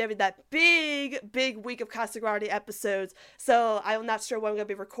again, we're going to be having that big week of Casa Grande episodes, so I'm not sure when I'm going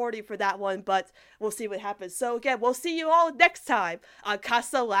to be recording for that one, but we'll see what happens. So again, we'll see you all next time on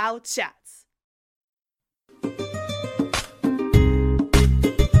Casa Loud Chats.